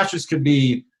like Cassius could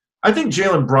be. I think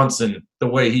Jalen Brunson, the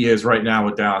way he is right now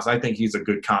with Dallas, I think he's a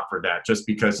good comp for that. Just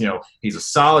because he's a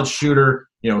solid shooter,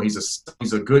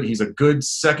 he's a good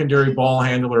secondary ball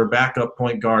handler, backup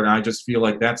point guard. And I just feel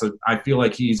like that's a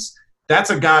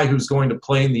guy who's going to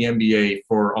play in the NBA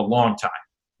for a long time.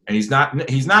 And he's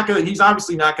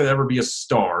obviously not going to ever be a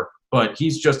star, but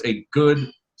he's just a good,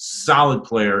 solid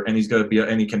player, and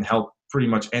and he can help pretty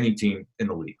much any team in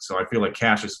the league. So I feel like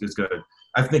Cassius is good.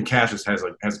 I think Cassius has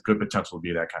good potential to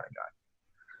be that kind of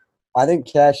guy. I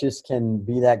think Cassius can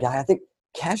be that guy. I think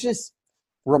Cassius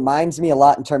reminds me a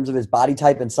lot in terms of his body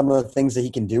type and some of the things that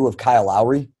he can do of Kyle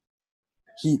Lowry.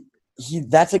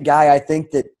 That's a guy I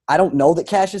think that I don't know that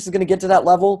Cassius is going to get to that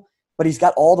level, but he's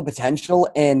got all the potential,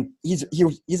 and he's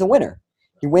a winner.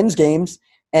 He wins games,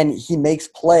 and he makes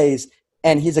plays,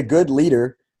 and he's a good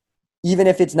leader. even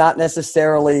if it's not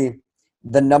necessarily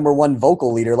the number one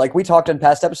vocal leader. Like we talked in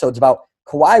past episodes about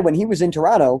Kawhi when he was in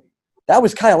Toronto, that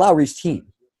was Kyle Lowry's team.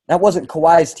 That wasn't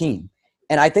Kawhi's team.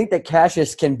 And I think that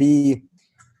Cassius can be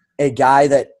a guy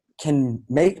that can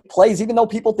make plays, even though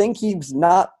people think he's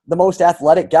not the most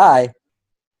athletic guy.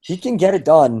 He can get it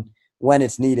done when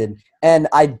it's needed. And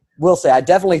I will say, I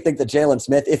definitely think that Jalen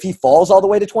Smith, if he falls all the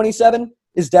way to 27,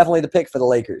 is definitely the pick for the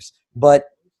Lakers. But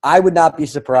I would not be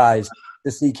surprised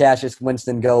to see Cassius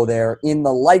Winston go there in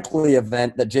the likely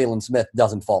event that Jalen Smith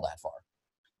doesn't fall that far.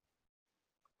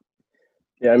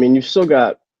 Yeah, I mean, you've still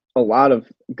got a lot of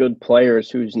good players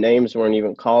whose names weren't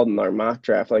even called in our mock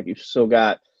draft. Like, you've still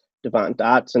got Devon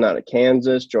Dotson out of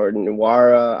Kansas, Jordan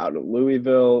Nwora out of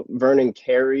Louisville, Vernon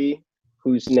Carey,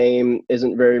 whose name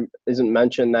isn't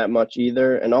mentioned that much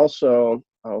either, and also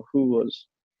who was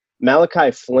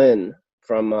Malachi Flynn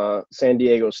from San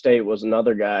Diego State was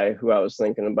another guy who I was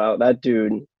thinking about. That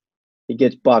dude, he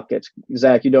gets buckets.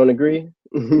 Zach, you don't agree?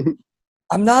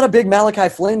 I'm not a big Malachi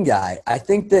Flynn guy. I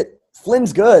think that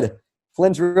Flynn's good.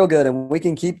 Flynn's real good, and we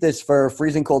can keep this for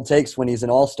freezing cold takes when he's an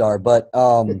all-star. But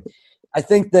I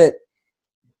think that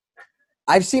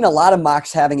I've seen a lot of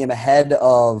mocks having him ahead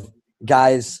of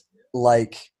guys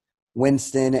like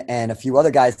Winston and a few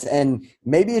other guys. And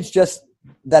maybe it's just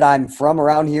that I'm from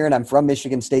around here and I'm from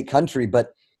Michigan State country,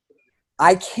 but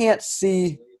I don't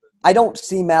see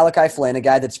Malachi Flynn, a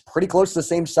guy that's pretty close to the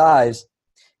same size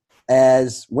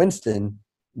as Winston,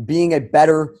 being a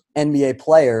better NBA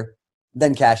player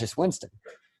than Cassius Winston.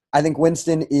 I think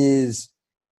Winston is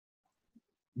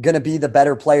going to be the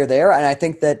better player there, and I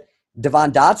think that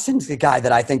Devon Dotson's the guy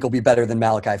that I think will be better than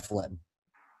Malachi Flynn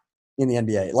in the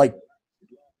NBA. Like,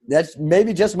 that's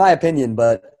maybe just my opinion,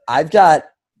 but I've got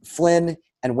Flynn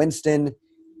and Winston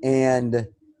and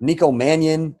Nico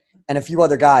Mannion and a few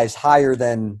other guys higher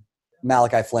than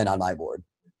Malachi Flynn on my board.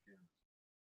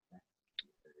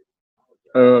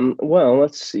 Well,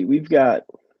 let's see.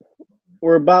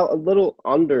 We're about a little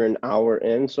under an hour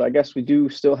in, so I guess we do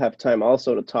still have time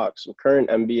also to talk some current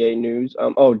NBA news.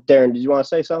 Darren, did you want to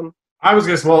say something? I was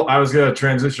gonna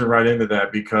transition right into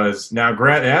that because now,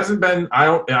 Grant, it hasn't been. I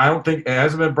don't think it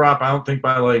hasn't been brought up. I don't think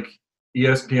by like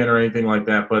ESPN or anything like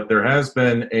that. But there has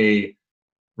been a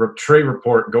trade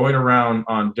report going around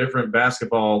on different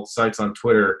basketball sites on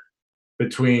Twitter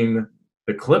between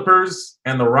the Clippers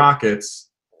and the Rockets.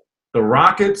 The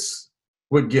Rockets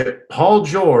would get Paul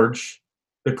George.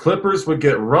 The Clippers would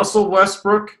get Russell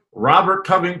Westbrook, Robert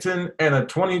Covington, and a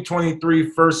 2023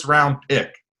 first-round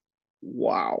pick.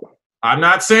 Wow. I'm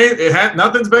not saying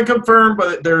nothing's been confirmed,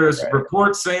 but there's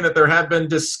reports saying that there have been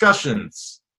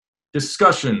discussions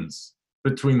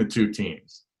between the two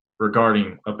teams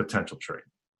regarding a potential trade.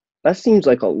 That seems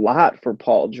like a lot for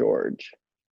Paul George.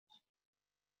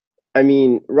 I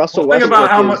mean, Russell Westbrook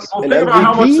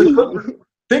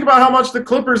think about how much the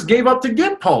Clippers gave up to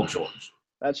get Paul George.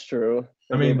 That's true.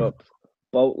 They gave up a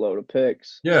boatload of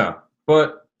picks. Yeah,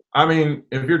 but I mean,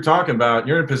 if you're talking about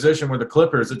you're in a position where the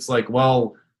Clippers, it's like,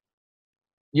 well,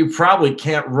 you probably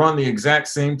can't run the exact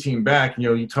same team back.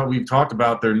 You know, we've talked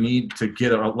about their need to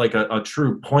get a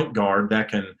true point guard that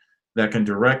can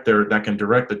direct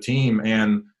the team.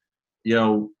 And you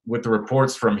know, with the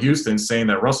reports from Houston saying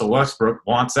that Russell Westbrook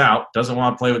wants out, doesn't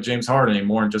want to play with James Harden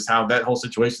anymore, and just how that whole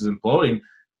situation is imploding.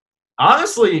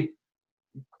 Honestly,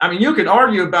 I mean, you could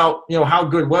argue about, you know, how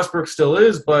good Westbrook still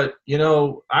is, but, you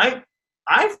know, I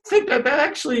think that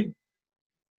actually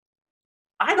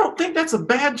 – I don't think that's a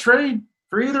bad trade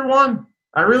for either one.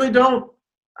 I really don't,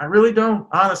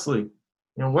 honestly. You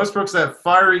know, Westbrook's that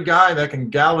fiery guy that can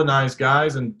galvanize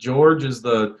guys, and George is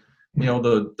the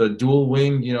dual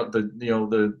wing,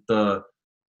 the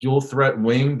dual threat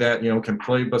wing that, you know, can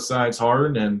play besides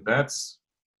Harden, and that's –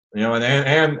 you know,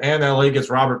 and LA gets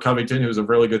Robert Covington, who's a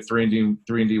really good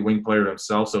 3-and-D wing player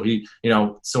himself. So he, you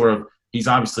know, he's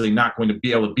obviously not going to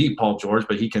be able to beat Paul George,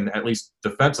 but he can at least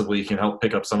defensively he can help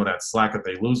pick up some of that slack that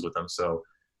they lose with him. So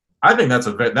I think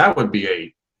that would be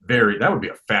a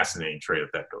fascinating trade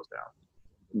if that goes down.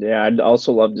 Yeah, I'd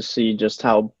also love to see just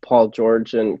how Paul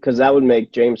George because that would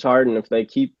make James Harden, if they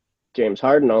keep James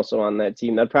Harden also on that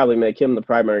team, that'd probably make him the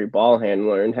primary ball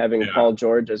handler, and having Paul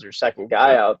George as your second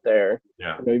guy out there.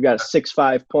 Yeah. You know, you've got a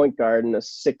 6'5" point guard and a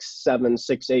 6'7",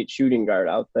 6'8" shooting guard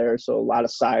out there, so a lot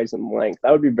of size and length.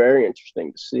 That would be very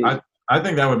interesting to see. I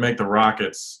think that would make the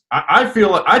Rockets – I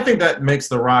think that makes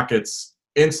the Rockets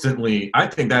instantly – I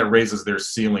think that raises their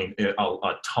ceiling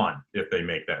a ton if they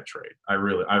make that trade. I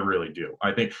really do.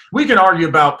 I think we can argue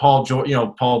about Paul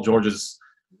George's,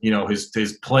 you know, his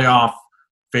playoff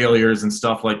failures and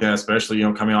stuff like that, especially,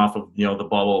 coming off of, the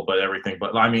bubble, but everything.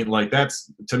 But I mean, like,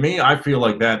 that's, to me, I feel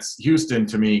like that's Houston,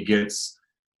 to me, gets,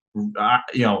 I'm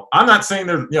not saying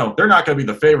they're not going to be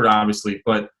the favorite, obviously,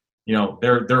 but,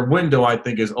 their window, I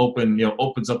think, is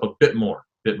opens up a bit more,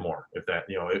 if that,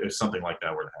 if something like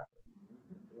that were to happen.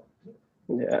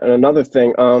 Yeah. And another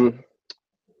thing,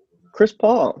 Chris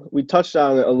Paul, we touched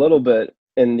on it a little bit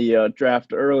in the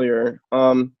draft earlier.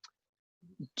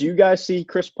 Do you guys see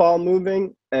Chris Paul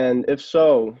moving? And if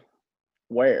so,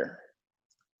 where?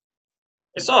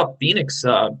 I saw a Phoenix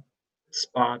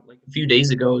spot like a few days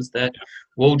ago. Is that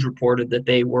Woj reported that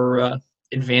they were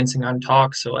advancing on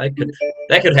talks, so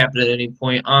that could happen at any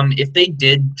point. If they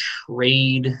did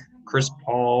trade Chris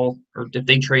Paul, or if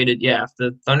they traded, if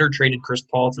the Thunder traded Chris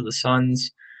Paul to the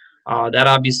Suns, that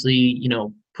obviously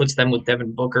puts them with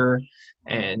Devin Booker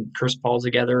and Chris Paul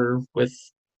together with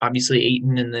obviously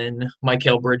Ayton and then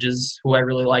Mikal Bridges, who I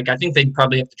really like. I think they'd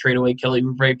probably have to trade away Kelly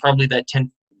Oubre, probably that 10th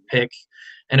pick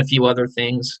and a few other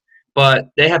things. But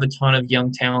they have a ton of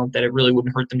young talent that it really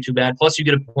wouldn't hurt them too bad. Plus, you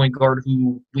get a point guard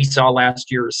who we saw last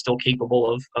year is still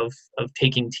capable of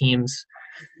taking teams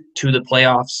to the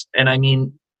playoffs. And, I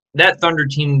mean, that Thunder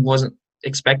team wasn't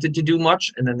expected to do much,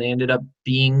 and then they ended up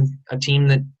being a team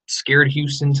that scared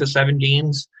Houston to 7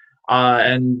 games.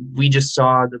 And we just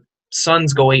saw the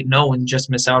Suns go 8-0 and just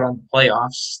miss out on the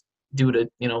playoffs due to,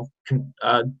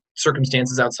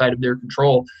 circumstances outside of their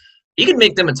control. He could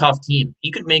make them a tough team.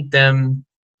 He could make them,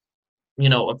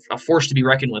 a force to be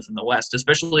reckoned with in the West,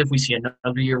 especially if we see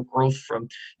another year of growth from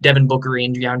Devin Booker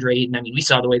and DeAndre Ayton. I mean, we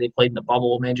saw the way they played in the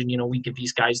bubble. Imagine, we give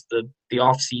these guys the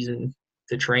off season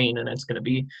to train, and it's going to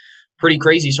be pretty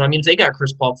crazy. So, I mean, if they got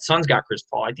Chris Paul, if the Suns got Chris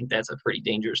Paul, I think that's a pretty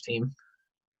dangerous team.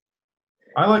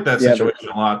 I like that situation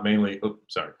a lot, mainly.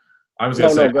 Sorry. I was going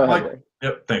to say, go ahead.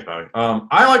 Yep, thanks, Bobby.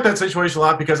 I like that situation a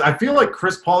lot because I feel like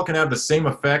Chris Paul can have the same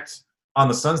effect on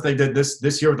the Suns they did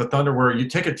this year with the Thunder, where you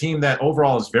take a team that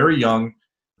overall is very young,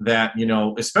 that,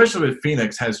 especially with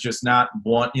Phoenix, has just not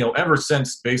won, ever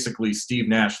since basically Steve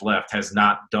Nash left, has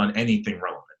not done anything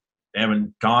relevant. They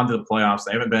haven't gone to the playoffs.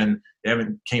 They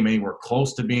haven't came anywhere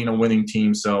close to being a winning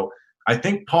team. So I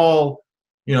think Paul,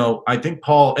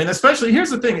 and especially, here's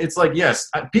the thing. It's like, yes,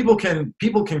 people can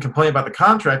complain about the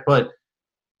contract, but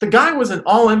the guy was an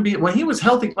all-NBA. When he was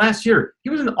healthy last year,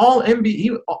 he was an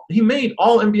all-NBA. He made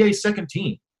all-NBA second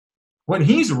team. When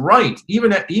he's right, even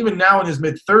now in his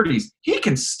mid-30s, he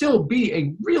can still be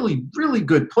a really, really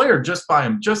good player just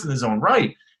in his own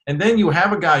right. And then you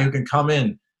have a guy who can come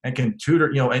in and can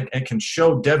tutor, and can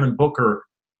show Devin Booker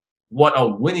what a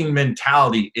winning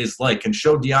mentality is like, can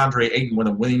show DeAndre Ayton what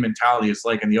a winning mentality is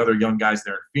like, and the other young guys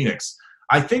there in Phoenix.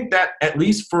 I think that at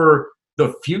least for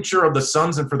the future of the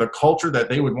Suns and for the culture that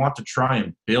they would want to try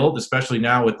and build, especially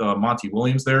now with Monty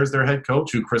Williams there as their head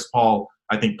coach, who Chris Paul,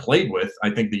 I think, played with, I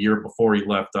think the year before he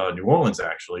left New Orleans,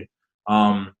 actually.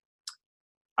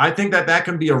 I think that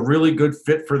can be a really good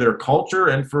fit for their culture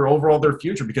and for overall their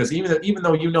future, because even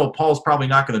though Paul's probably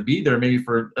not going to be there maybe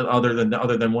for other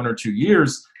than 1 or 2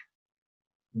 years,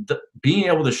 being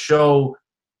able to show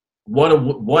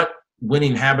what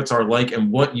winning habits are like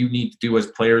and what you need to do as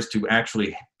players to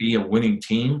actually be a winning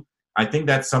team, I think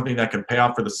that's something that can pay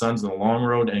off for the Suns in the long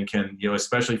road, and can,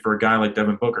 especially for a guy like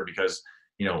Devin Booker, because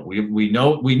we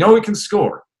know he can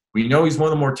score. We know he's one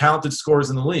of the more talented scorers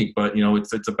in the league, but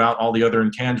it's about all the other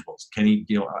intangibles. Can he,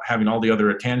 having all the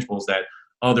other intangibles that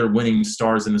other winning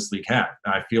stars in this league have?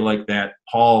 And I feel like that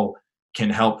Paul can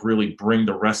help really bring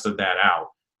the rest of that out,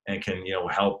 and can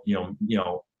help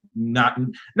not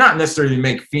necessarily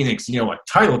make Phoenix a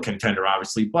title contender,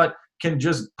 obviously, but can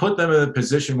just put them in a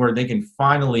position where they can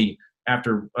finally,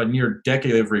 after a near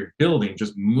decade of rebuilding,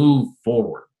 just move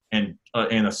forward and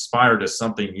aspire to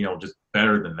something just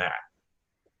better than that.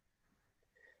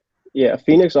 Yeah,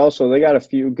 Phoenix also, they got a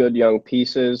few good young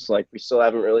pieces. Like, we still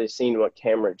haven't really seen what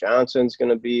Cameron Johnson's going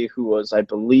to be, who was, I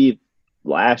believe,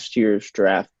 last year's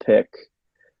draft pick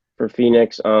for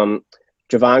Phoenix.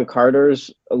 Javon Carter's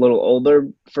a little older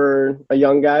for a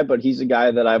young guy, but he's a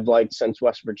guy that I've liked since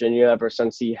West Virginia, ever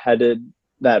since he headed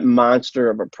that monster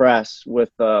of a press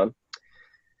with, who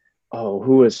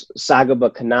was Sagaba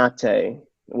Konate,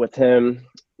 with him,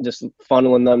 just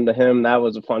funneling them to him. That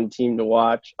was a fun team to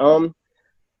watch.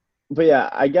 But yeah,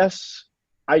 I guess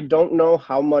I don't know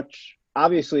how much –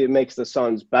 obviously it makes the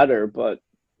Suns better, but,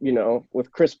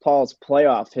 with Chris Paul's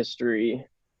playoff history,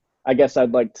 I guess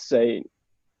I'd like to say,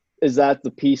 is that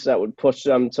the piece that would push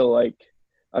them to, like,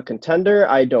 a contender?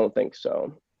 I don't think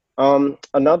so.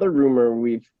 Another rumor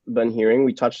we've been hearing,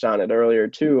 we touched on it earlier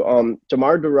too,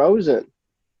 DeMar DeRozan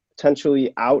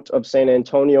potentially out of San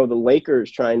Antonio, the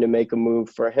Lakers trying to make a move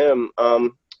for him.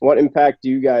 What impact do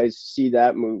you guys see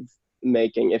that move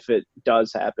making if it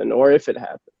does happen or if it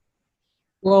happens?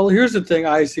 Well, here's the thing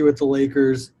I see with the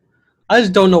Lakers. I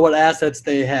just don't know what assets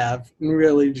they have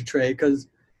really to trade because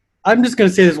I'm just going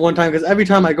to say this one time because every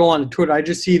time I go on Twitter, I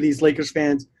just see these Lakers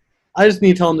fans. I just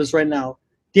need to tell them this right now.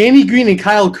 Danny Green and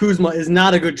Kyle Kuzma is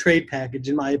not a good trade package,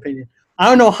 in my opinion. I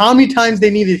don't know how many times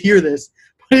they need to hear this,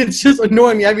 but it's just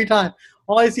annoying me every time.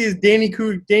 All I see is Danny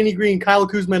Green, Kyle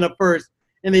Kuzma in a first,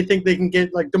 and they think they can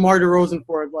get like DeMar DeRozan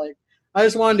for it. Like, I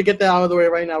just wanted to get that out of the way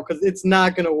right now because it's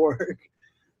not going to work.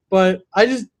 But I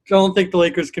just don't think the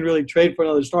Lakers can really trade for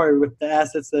another star with the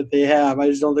assets that they have. I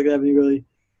just don't think they have any really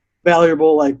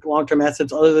valuable like long-term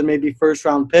assets other than maybe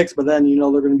first-round picks. But then they're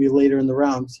going to be later in the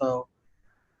round. So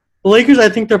the Lakers, I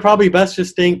think they're probably best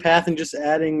just staying path and just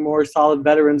adding more solid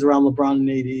veterans around LeBron and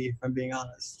AD. If I'm being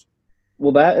honest.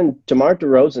 Well, that and DeMar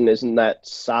DeRozan isn't that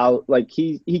solid. Like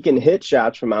he can hit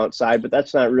shots from outside, but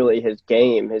that's not really his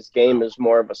game. His game is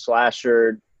more of a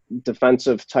slasher,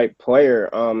 defensive type player.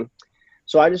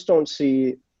 So I just don't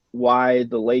see why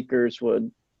the Lakers would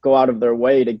go out of their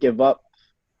way to give up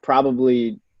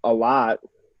probably a lot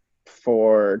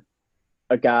for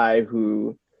a guy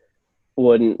who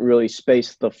wouldn't really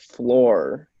space the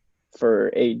floor for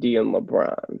AD and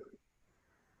LeBron.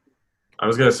 I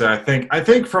was gonna say, I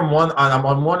think from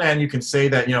on one end you can say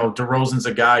that DeRozan's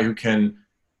a guy who can,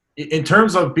 in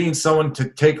terms of being someone to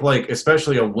take like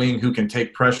especially a wing who can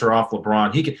take pressure off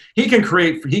LeBron. He can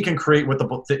create with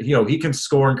the he can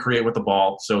score and create with the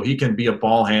ball, so he can be a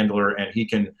ball handler and he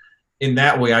can. In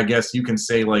that way, I guess you can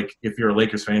say like if you're a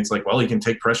Lakers fan, it's like he can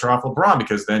take pressure off LeBron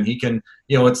because then he can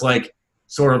it's like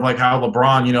sort of like how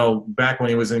LeBron back when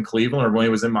he was in Cleveland or when he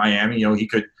was in Miami he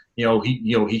could.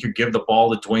 He could give the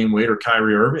ball to Dwayne Wade or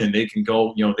Kyrie Irving, and they can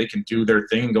go, they can do their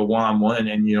thing and go one-on-one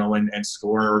and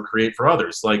score or create for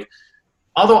others. Like,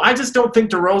 although I just don't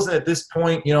think DeRozan at this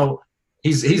point,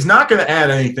 he's not going to add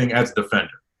anything as a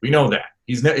defender. We know that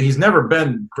he's never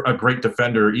been a great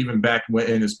defender, even back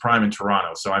in his prime in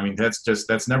Toronto. So I mean,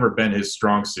 that's never been his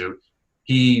strong suit.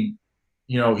 He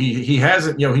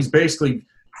hasn't, he's basically.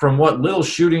 From what little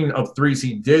shooting of threes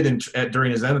he did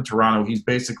during his end in Toronto, he's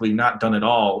basically not done it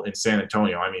all in San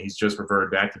Antonio. I mean, he's just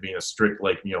reverted back to being a strict,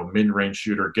 mid-range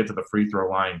shooter, get to the free throw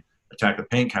line, attack the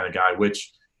paint kind of guy,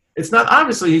 which it's not.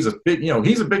 Obviously, he's a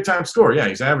big-time scorer. Yeah,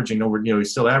 he's averaging over, he's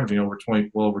still averaging over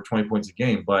 20 points a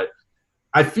game. But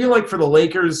I feel like for the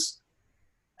Lakers,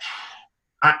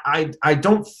 I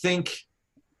don't think –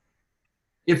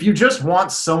 if you just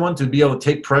want someone to be able to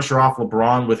take pressure off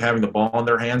LeBron with having the ball in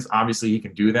their hands, obviously he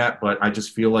can do that. But I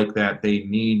just feel like that they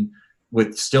need,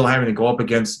 with still having to go up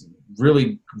against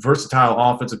really versatile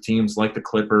offensive teams like the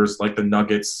Clippers, like the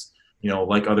Nuggets,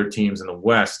 like other teams in the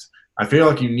West. I feel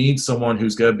like you need someone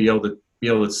who's going to be able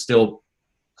to still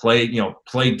play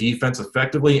defense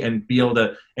effectively and be able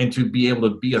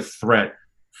to be a threat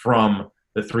from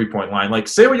the three-point line. Like,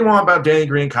 say what you want about Danny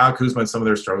Green, Kyle Kuzma, and some of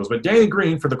their struggles, but Danny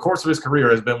Green, for the course of his career,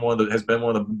 has been one of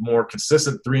the more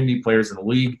consistent 3-and-D players in the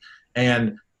league.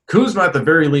 And Kuzma, at the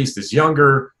very least, is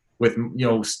younger, with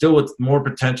still with more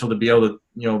potential to be able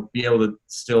to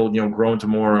still grow into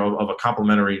more of a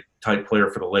complementary type player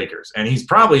for the Lakers. And he's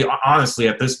probably, honestly,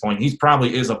 at this point,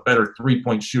 is a better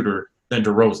 3-point shooter than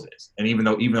DeRozan is. And even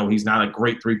though he's not a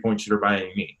great 3-point shooter by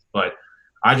any means, but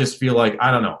I just feel like,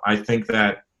 I don't know, I think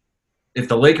that if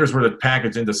the Lakers were to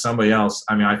package into somebody else,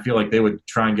 I mean, I feel like they would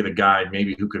try and get a guy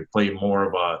maybe who could play more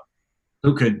of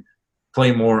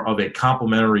a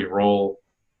complementary role,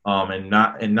 and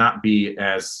not be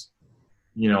as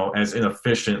as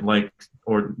inefficient,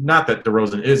 or not that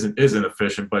DeRozan is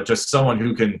inefficient, but just someone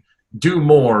who can do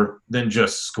more than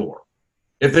just score.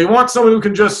 If they want someone who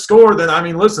can just score, then I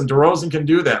mean, listen, DeRozan can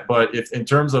do that. But if in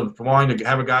terms of wanting to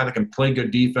have a guy that can play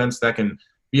good defense, that can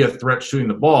be a threat shooting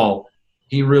the ball,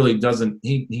 he really doesn't.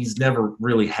 He's never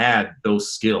really had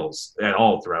those skills at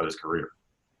all throughout his career.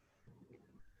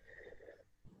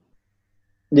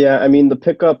 Yeah, I mean, the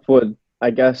pickup would, I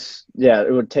guess,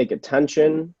 it would take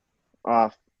attention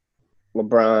off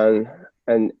LeBron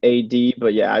and AD,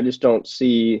 but I just don't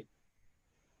see.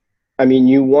 I mean,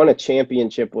 you won a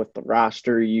championship with the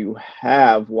roster you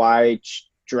have. Why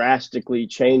drastically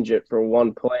change it for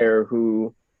one player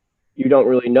who you don't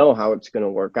really know how it's going to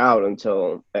work out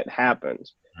until it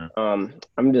happens? I'm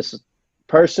just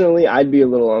personally, I'd be a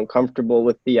little uncomfortable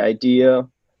with the idea,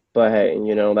 but hey,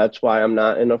 that's why I'm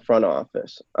not in a front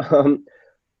office.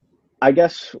 I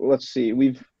guess, let's see,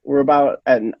 we're about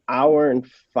at an hour and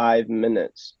 5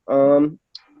 minutes. Do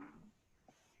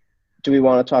we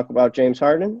want to talk about James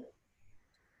Harden?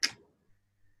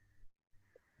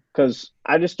 Because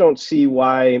I just don't see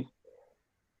why.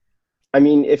 I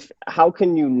mean, how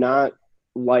can you not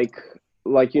like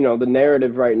the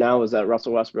narrative right now is that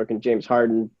Russell Westbrook and James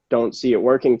Harden don't see it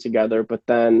working together, but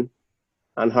then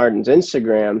on Harden's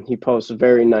Instagram, he posts a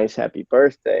very nice happy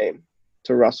birthday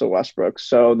to Russell Westbrook.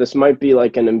 So this might be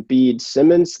like an Embiid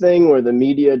Simmons thing where the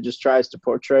media just tries to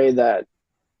portray that,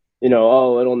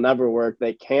 it'll never work.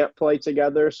 They can't play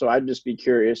together. So I'd just be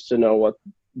curious to know what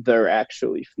they're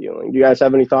actually feeling. Do you guys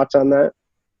have any thoughts on that?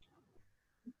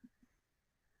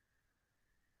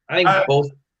 I think both.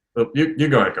 You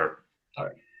go ahead, Kurt. All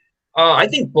right. I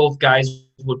think both guys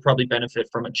would probably benefit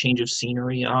from a change of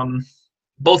scenery.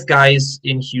 Both guys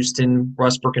in Houston,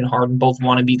 Westbrook and Harden, both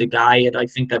want to be the guy, and I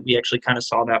think that we actually kind of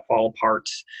saw that fall apart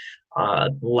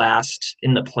last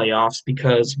in the playoffs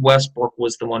because Westbrook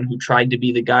was the one who tried to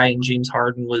be the guy, and James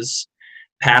Harden was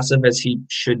passive as he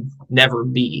should never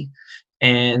be.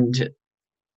 And,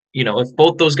 if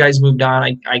both those guys moved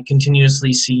on, I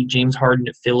continuously see James Harden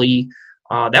at Philly.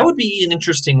 That would be an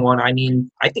interesting one. I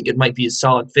mean, I think it might be a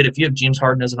solid fit. If you have James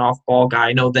Harden as an off-ball guy,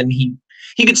 I know then he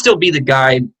could still be the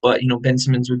guy, but, Ben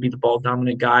Simmons would be the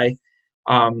ball-dominant guy.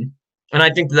 And I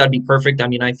think that'd be perfect. I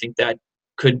mean, I think that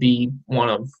could be one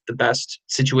of the best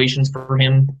situations for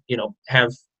him,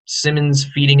 have Simmons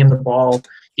feeding him the ball.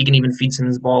 He can even feed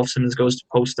Simmons the ball if Simmons goes to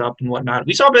post up and whatnot.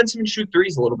 We saw Ben Simmons shoot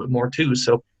threes a little bit more too.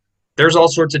 So there's all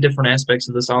sorts of different aspects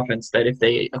of this offense that if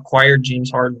they acquired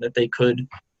James Harden that they could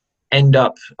end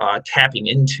up tapping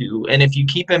into. And if you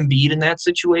keep Embiid in that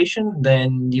situation,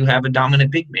 then you have a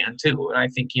dominant big man too. And I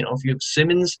think, if you have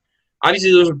Simmons,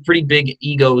 obviously those are pretty big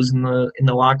egos in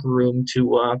the locker room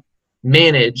to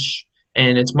manage.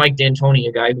 And it's Mike D'Antoni,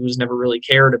 a guy who's never really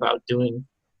cared about doing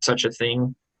such a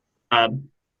thing.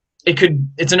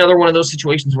 It's another one of those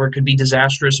situations where it could be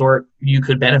disastrous or you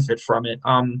could benefit from it.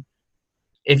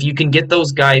 If you can get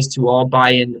those guys to all buy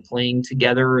into playing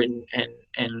together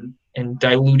and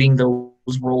diluting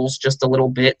those roles just a little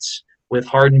bit, with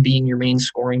Harden being your main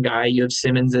scoring guy, you have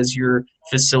Simmons as your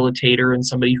facilitator and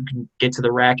somebody who can get to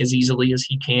the rack as easily as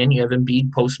he can. You have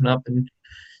Embiid posting up and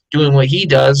doing what he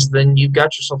does, then you've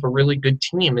got yourself a really good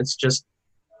team. It's just,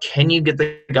 can you get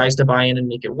the guys to buy in and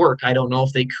make it work? I don't know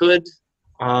if they could,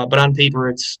 but on paper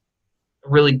it's a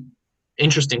really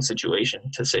interesting situation,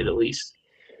 to say the least.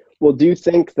 Well, do you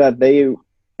think that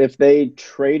if they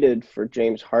traded for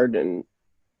James Harden,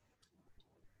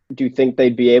 do you think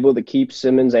they'd be able to keep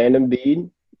Simmons and Embiid?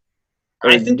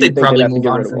 I think they'd probably move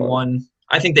on from one.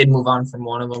 I think they'd move on from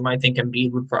one of them. I think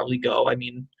Embiid would probably go. I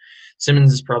mean,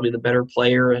 Simmons is probably the better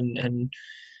player and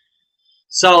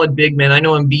solid big man. I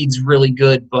know Embiid's really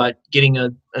good, but getting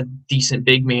a decent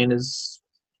big man is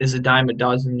a dime a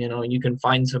dozen. You can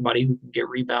find somebody who can get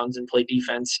rebounds and play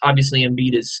defense. Obviously,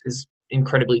 Embiid is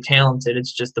incredibly talented.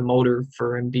 It's just the motor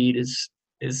for Embiid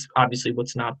is obviously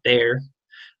what's not there.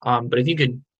 But if you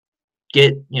could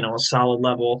get, a solid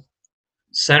level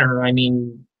center, I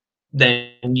mean,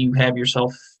 then you have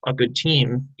yourself a good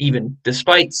team, even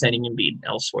despite sending Embiid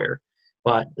elsewhere.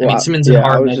 But I mean, Simmons and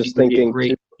Harden, I was just thinking.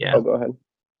 Great, yeah. Oh, go ahead.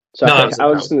 Sorry, I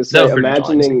was just going to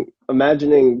say,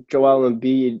 imagining Joel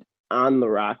Embiid on the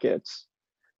Rockets.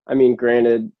 I mean,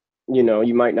 granted,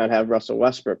 you might not have Russell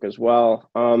Westbrook as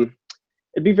well.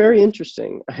 It'd be very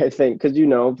interesting, I think, because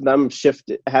them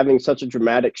having such a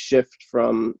dramatic shift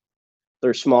from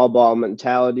their small ball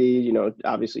mentality.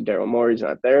 Obviously Daryl Morey's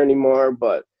not there anymore,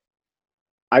 but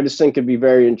I just think it'd be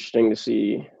very interesting to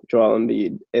see Joel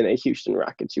Embiid in a Houston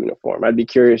Rockets uniform. I'd be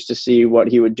curious to see what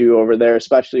he would do over there,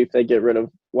 especially if they get rid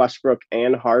of Westbrook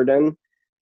and Harden.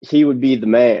 He would be the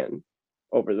man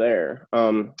over there.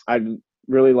 I'd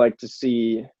really like to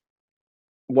see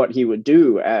what he would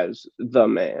do as the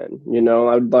man.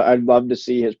 I'd love to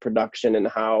see his production and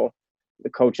how the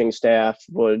coaching staff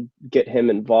would get him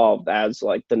involved as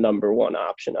like the number one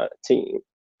option on a team.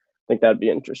 I think that'd be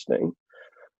interesting.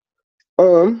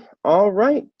 All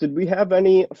right. Did we have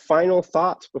any final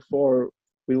thoughts before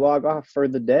we log off for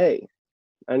the day?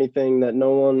 Anything that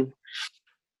nothing?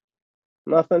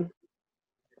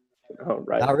 All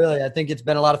right. Not really. I think it's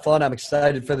been a lot of fun. I'm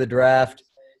excited for the draft.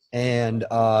 And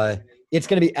it's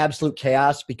going to be absolute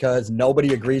chaos because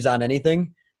nobody agrees on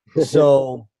anything.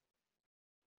 So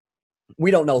we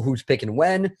don't know who's picking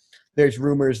when. There's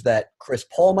rumors that Chris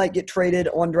Paul might get traded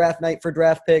on draft night for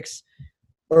draft picks.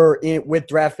 With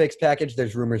draft picks package,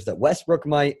 there's rumors that Westbrook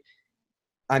might.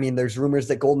 I mean, there's rumors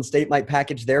that Golden State might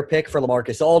package their pick for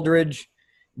LaMarcus Aldridge.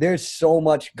 There's so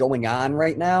much going on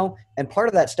right now. And part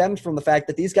of that stems from the fact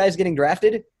that these guys getting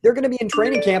drafted, they're going to be in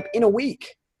training camp in a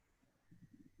week.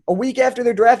 A week after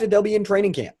they're drafted, they'll be in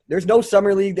training camp. There's no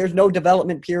summer league. There's no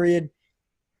development period.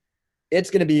 It's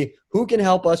going to be who can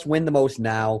help us win the most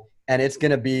now. And it's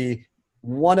going to be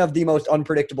one of the most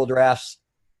unpredictable drafts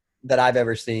that I've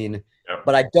ever seen. Yep.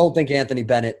 But I don't think Anthony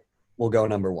Bennett will go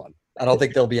number 1. I don't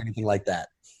think there'll be anything like that.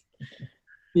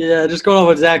 Yeah, just going off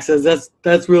what Zach says,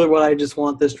 that's really what I just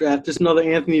want this draft. Just another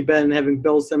Anthony Bennett having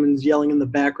Bill Simmons yelling in the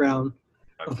background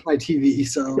of my TV.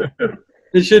 So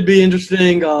it should be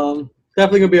interesting.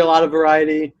 Definitely going to be a lot of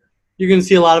variety. You're going to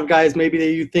see a lot of guys maybe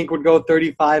that you think would go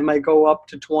 35 might go up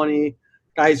to 20.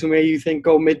 Guys who maybe you think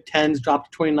go mid-10s drop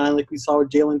to 29 like we saw with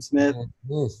Jalen Smith.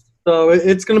 So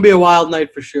it's going to be a wild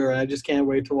night for sure. I just can't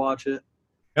wait to watch it.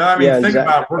 Yeah, I mean, Yeah, think Zach-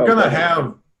 about it. We're going go to ahead.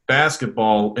 have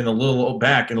basketball in a little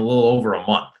over a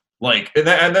month. Like, and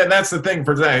that's the thing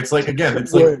for that. It's like, again,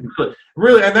 it's like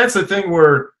really, and that's the thing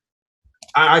where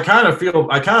I kind of feel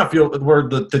where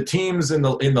the teams in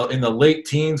the late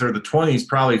teens or the 20s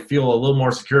probably feel a little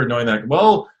more secure knowing that,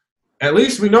 well, at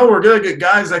least we know we're going to get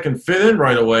guys that can fit in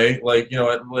right away, like,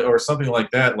 or something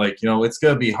like that. Like, it's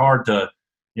going to be hard to,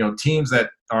 teams that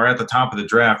are at the top of the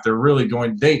draft, they're really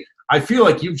I feel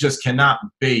like you just cannot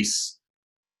base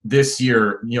this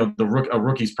year, a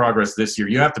rookie's progress this year.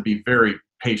 You have to be very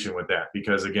patient with that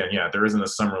because, again, there isn't a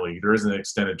summer league. There isn't an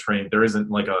extended training. There isn't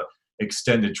like a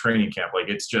extended training camp. Like,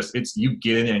 it's you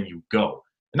get in and you go.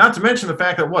 And not to mention the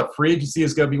fact that free agency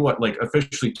is going to be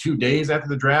officially 2 days after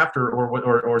the draft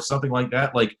or something like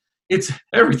that. Like, it's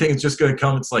everything is just going to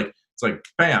come. It's like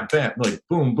bam, bam, like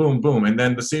boom, boom, boom. And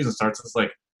then the season starts. It's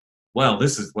like, well,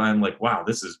 this is when I'm like, wow,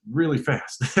 this is really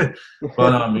fast.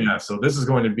 But so this is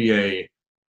going to be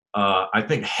I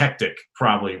think hectic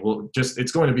probably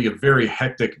it's going to be a very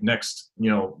hectic next,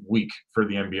 week for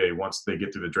the NBA once they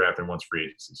get through the draft and once free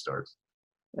agency starts.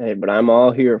 Hey, but I'm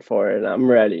all here for it. I'm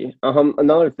ready.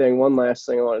 Another thing, one last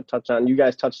thing I want to touch on. You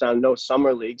guys touched on no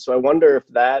summer league, so I wonder if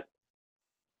that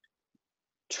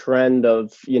trend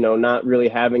of, not really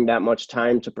having that much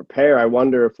time to prepare, I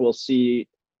wonder if we'll see,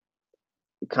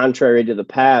 contrary to the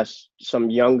past, some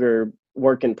younger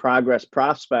work in progress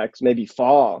prospects maybe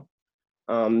fall.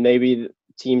 Maybe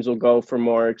teams will go for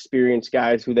more experienced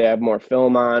guys who they have more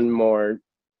film on, more,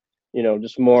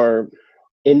 just more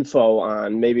info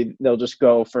on. Maybe they'll just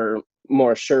go for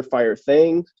more surefire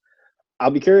things. I'll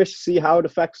be curious to see how it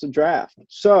affects the draft.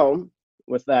 So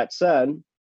with that said,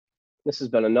 this has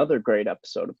been another great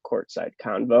episode of Courtside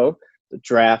Convo, the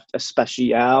draft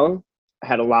especial. I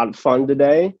had a lot of fun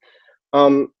today.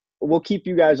 We'll keep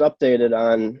you guys updated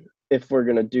on if we're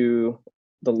going to do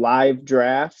the live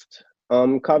draft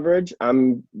coverage. I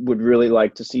would really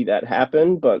like to see that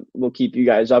happen, but we'll keep you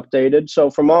guys updated.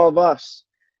 So from all of us,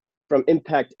 from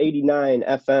Impact 89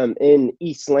 FM in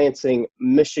East Lansing,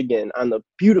 Michigan, on the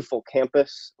beautiful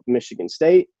campus of Michigan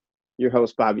State, your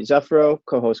host, Bobby Zeffro,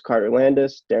 co-host Carter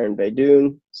Landis, Darren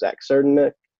Baydoun, Zach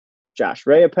Serdenik, Josh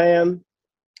Rayapam,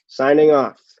 signing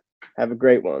off. Have a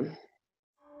great one.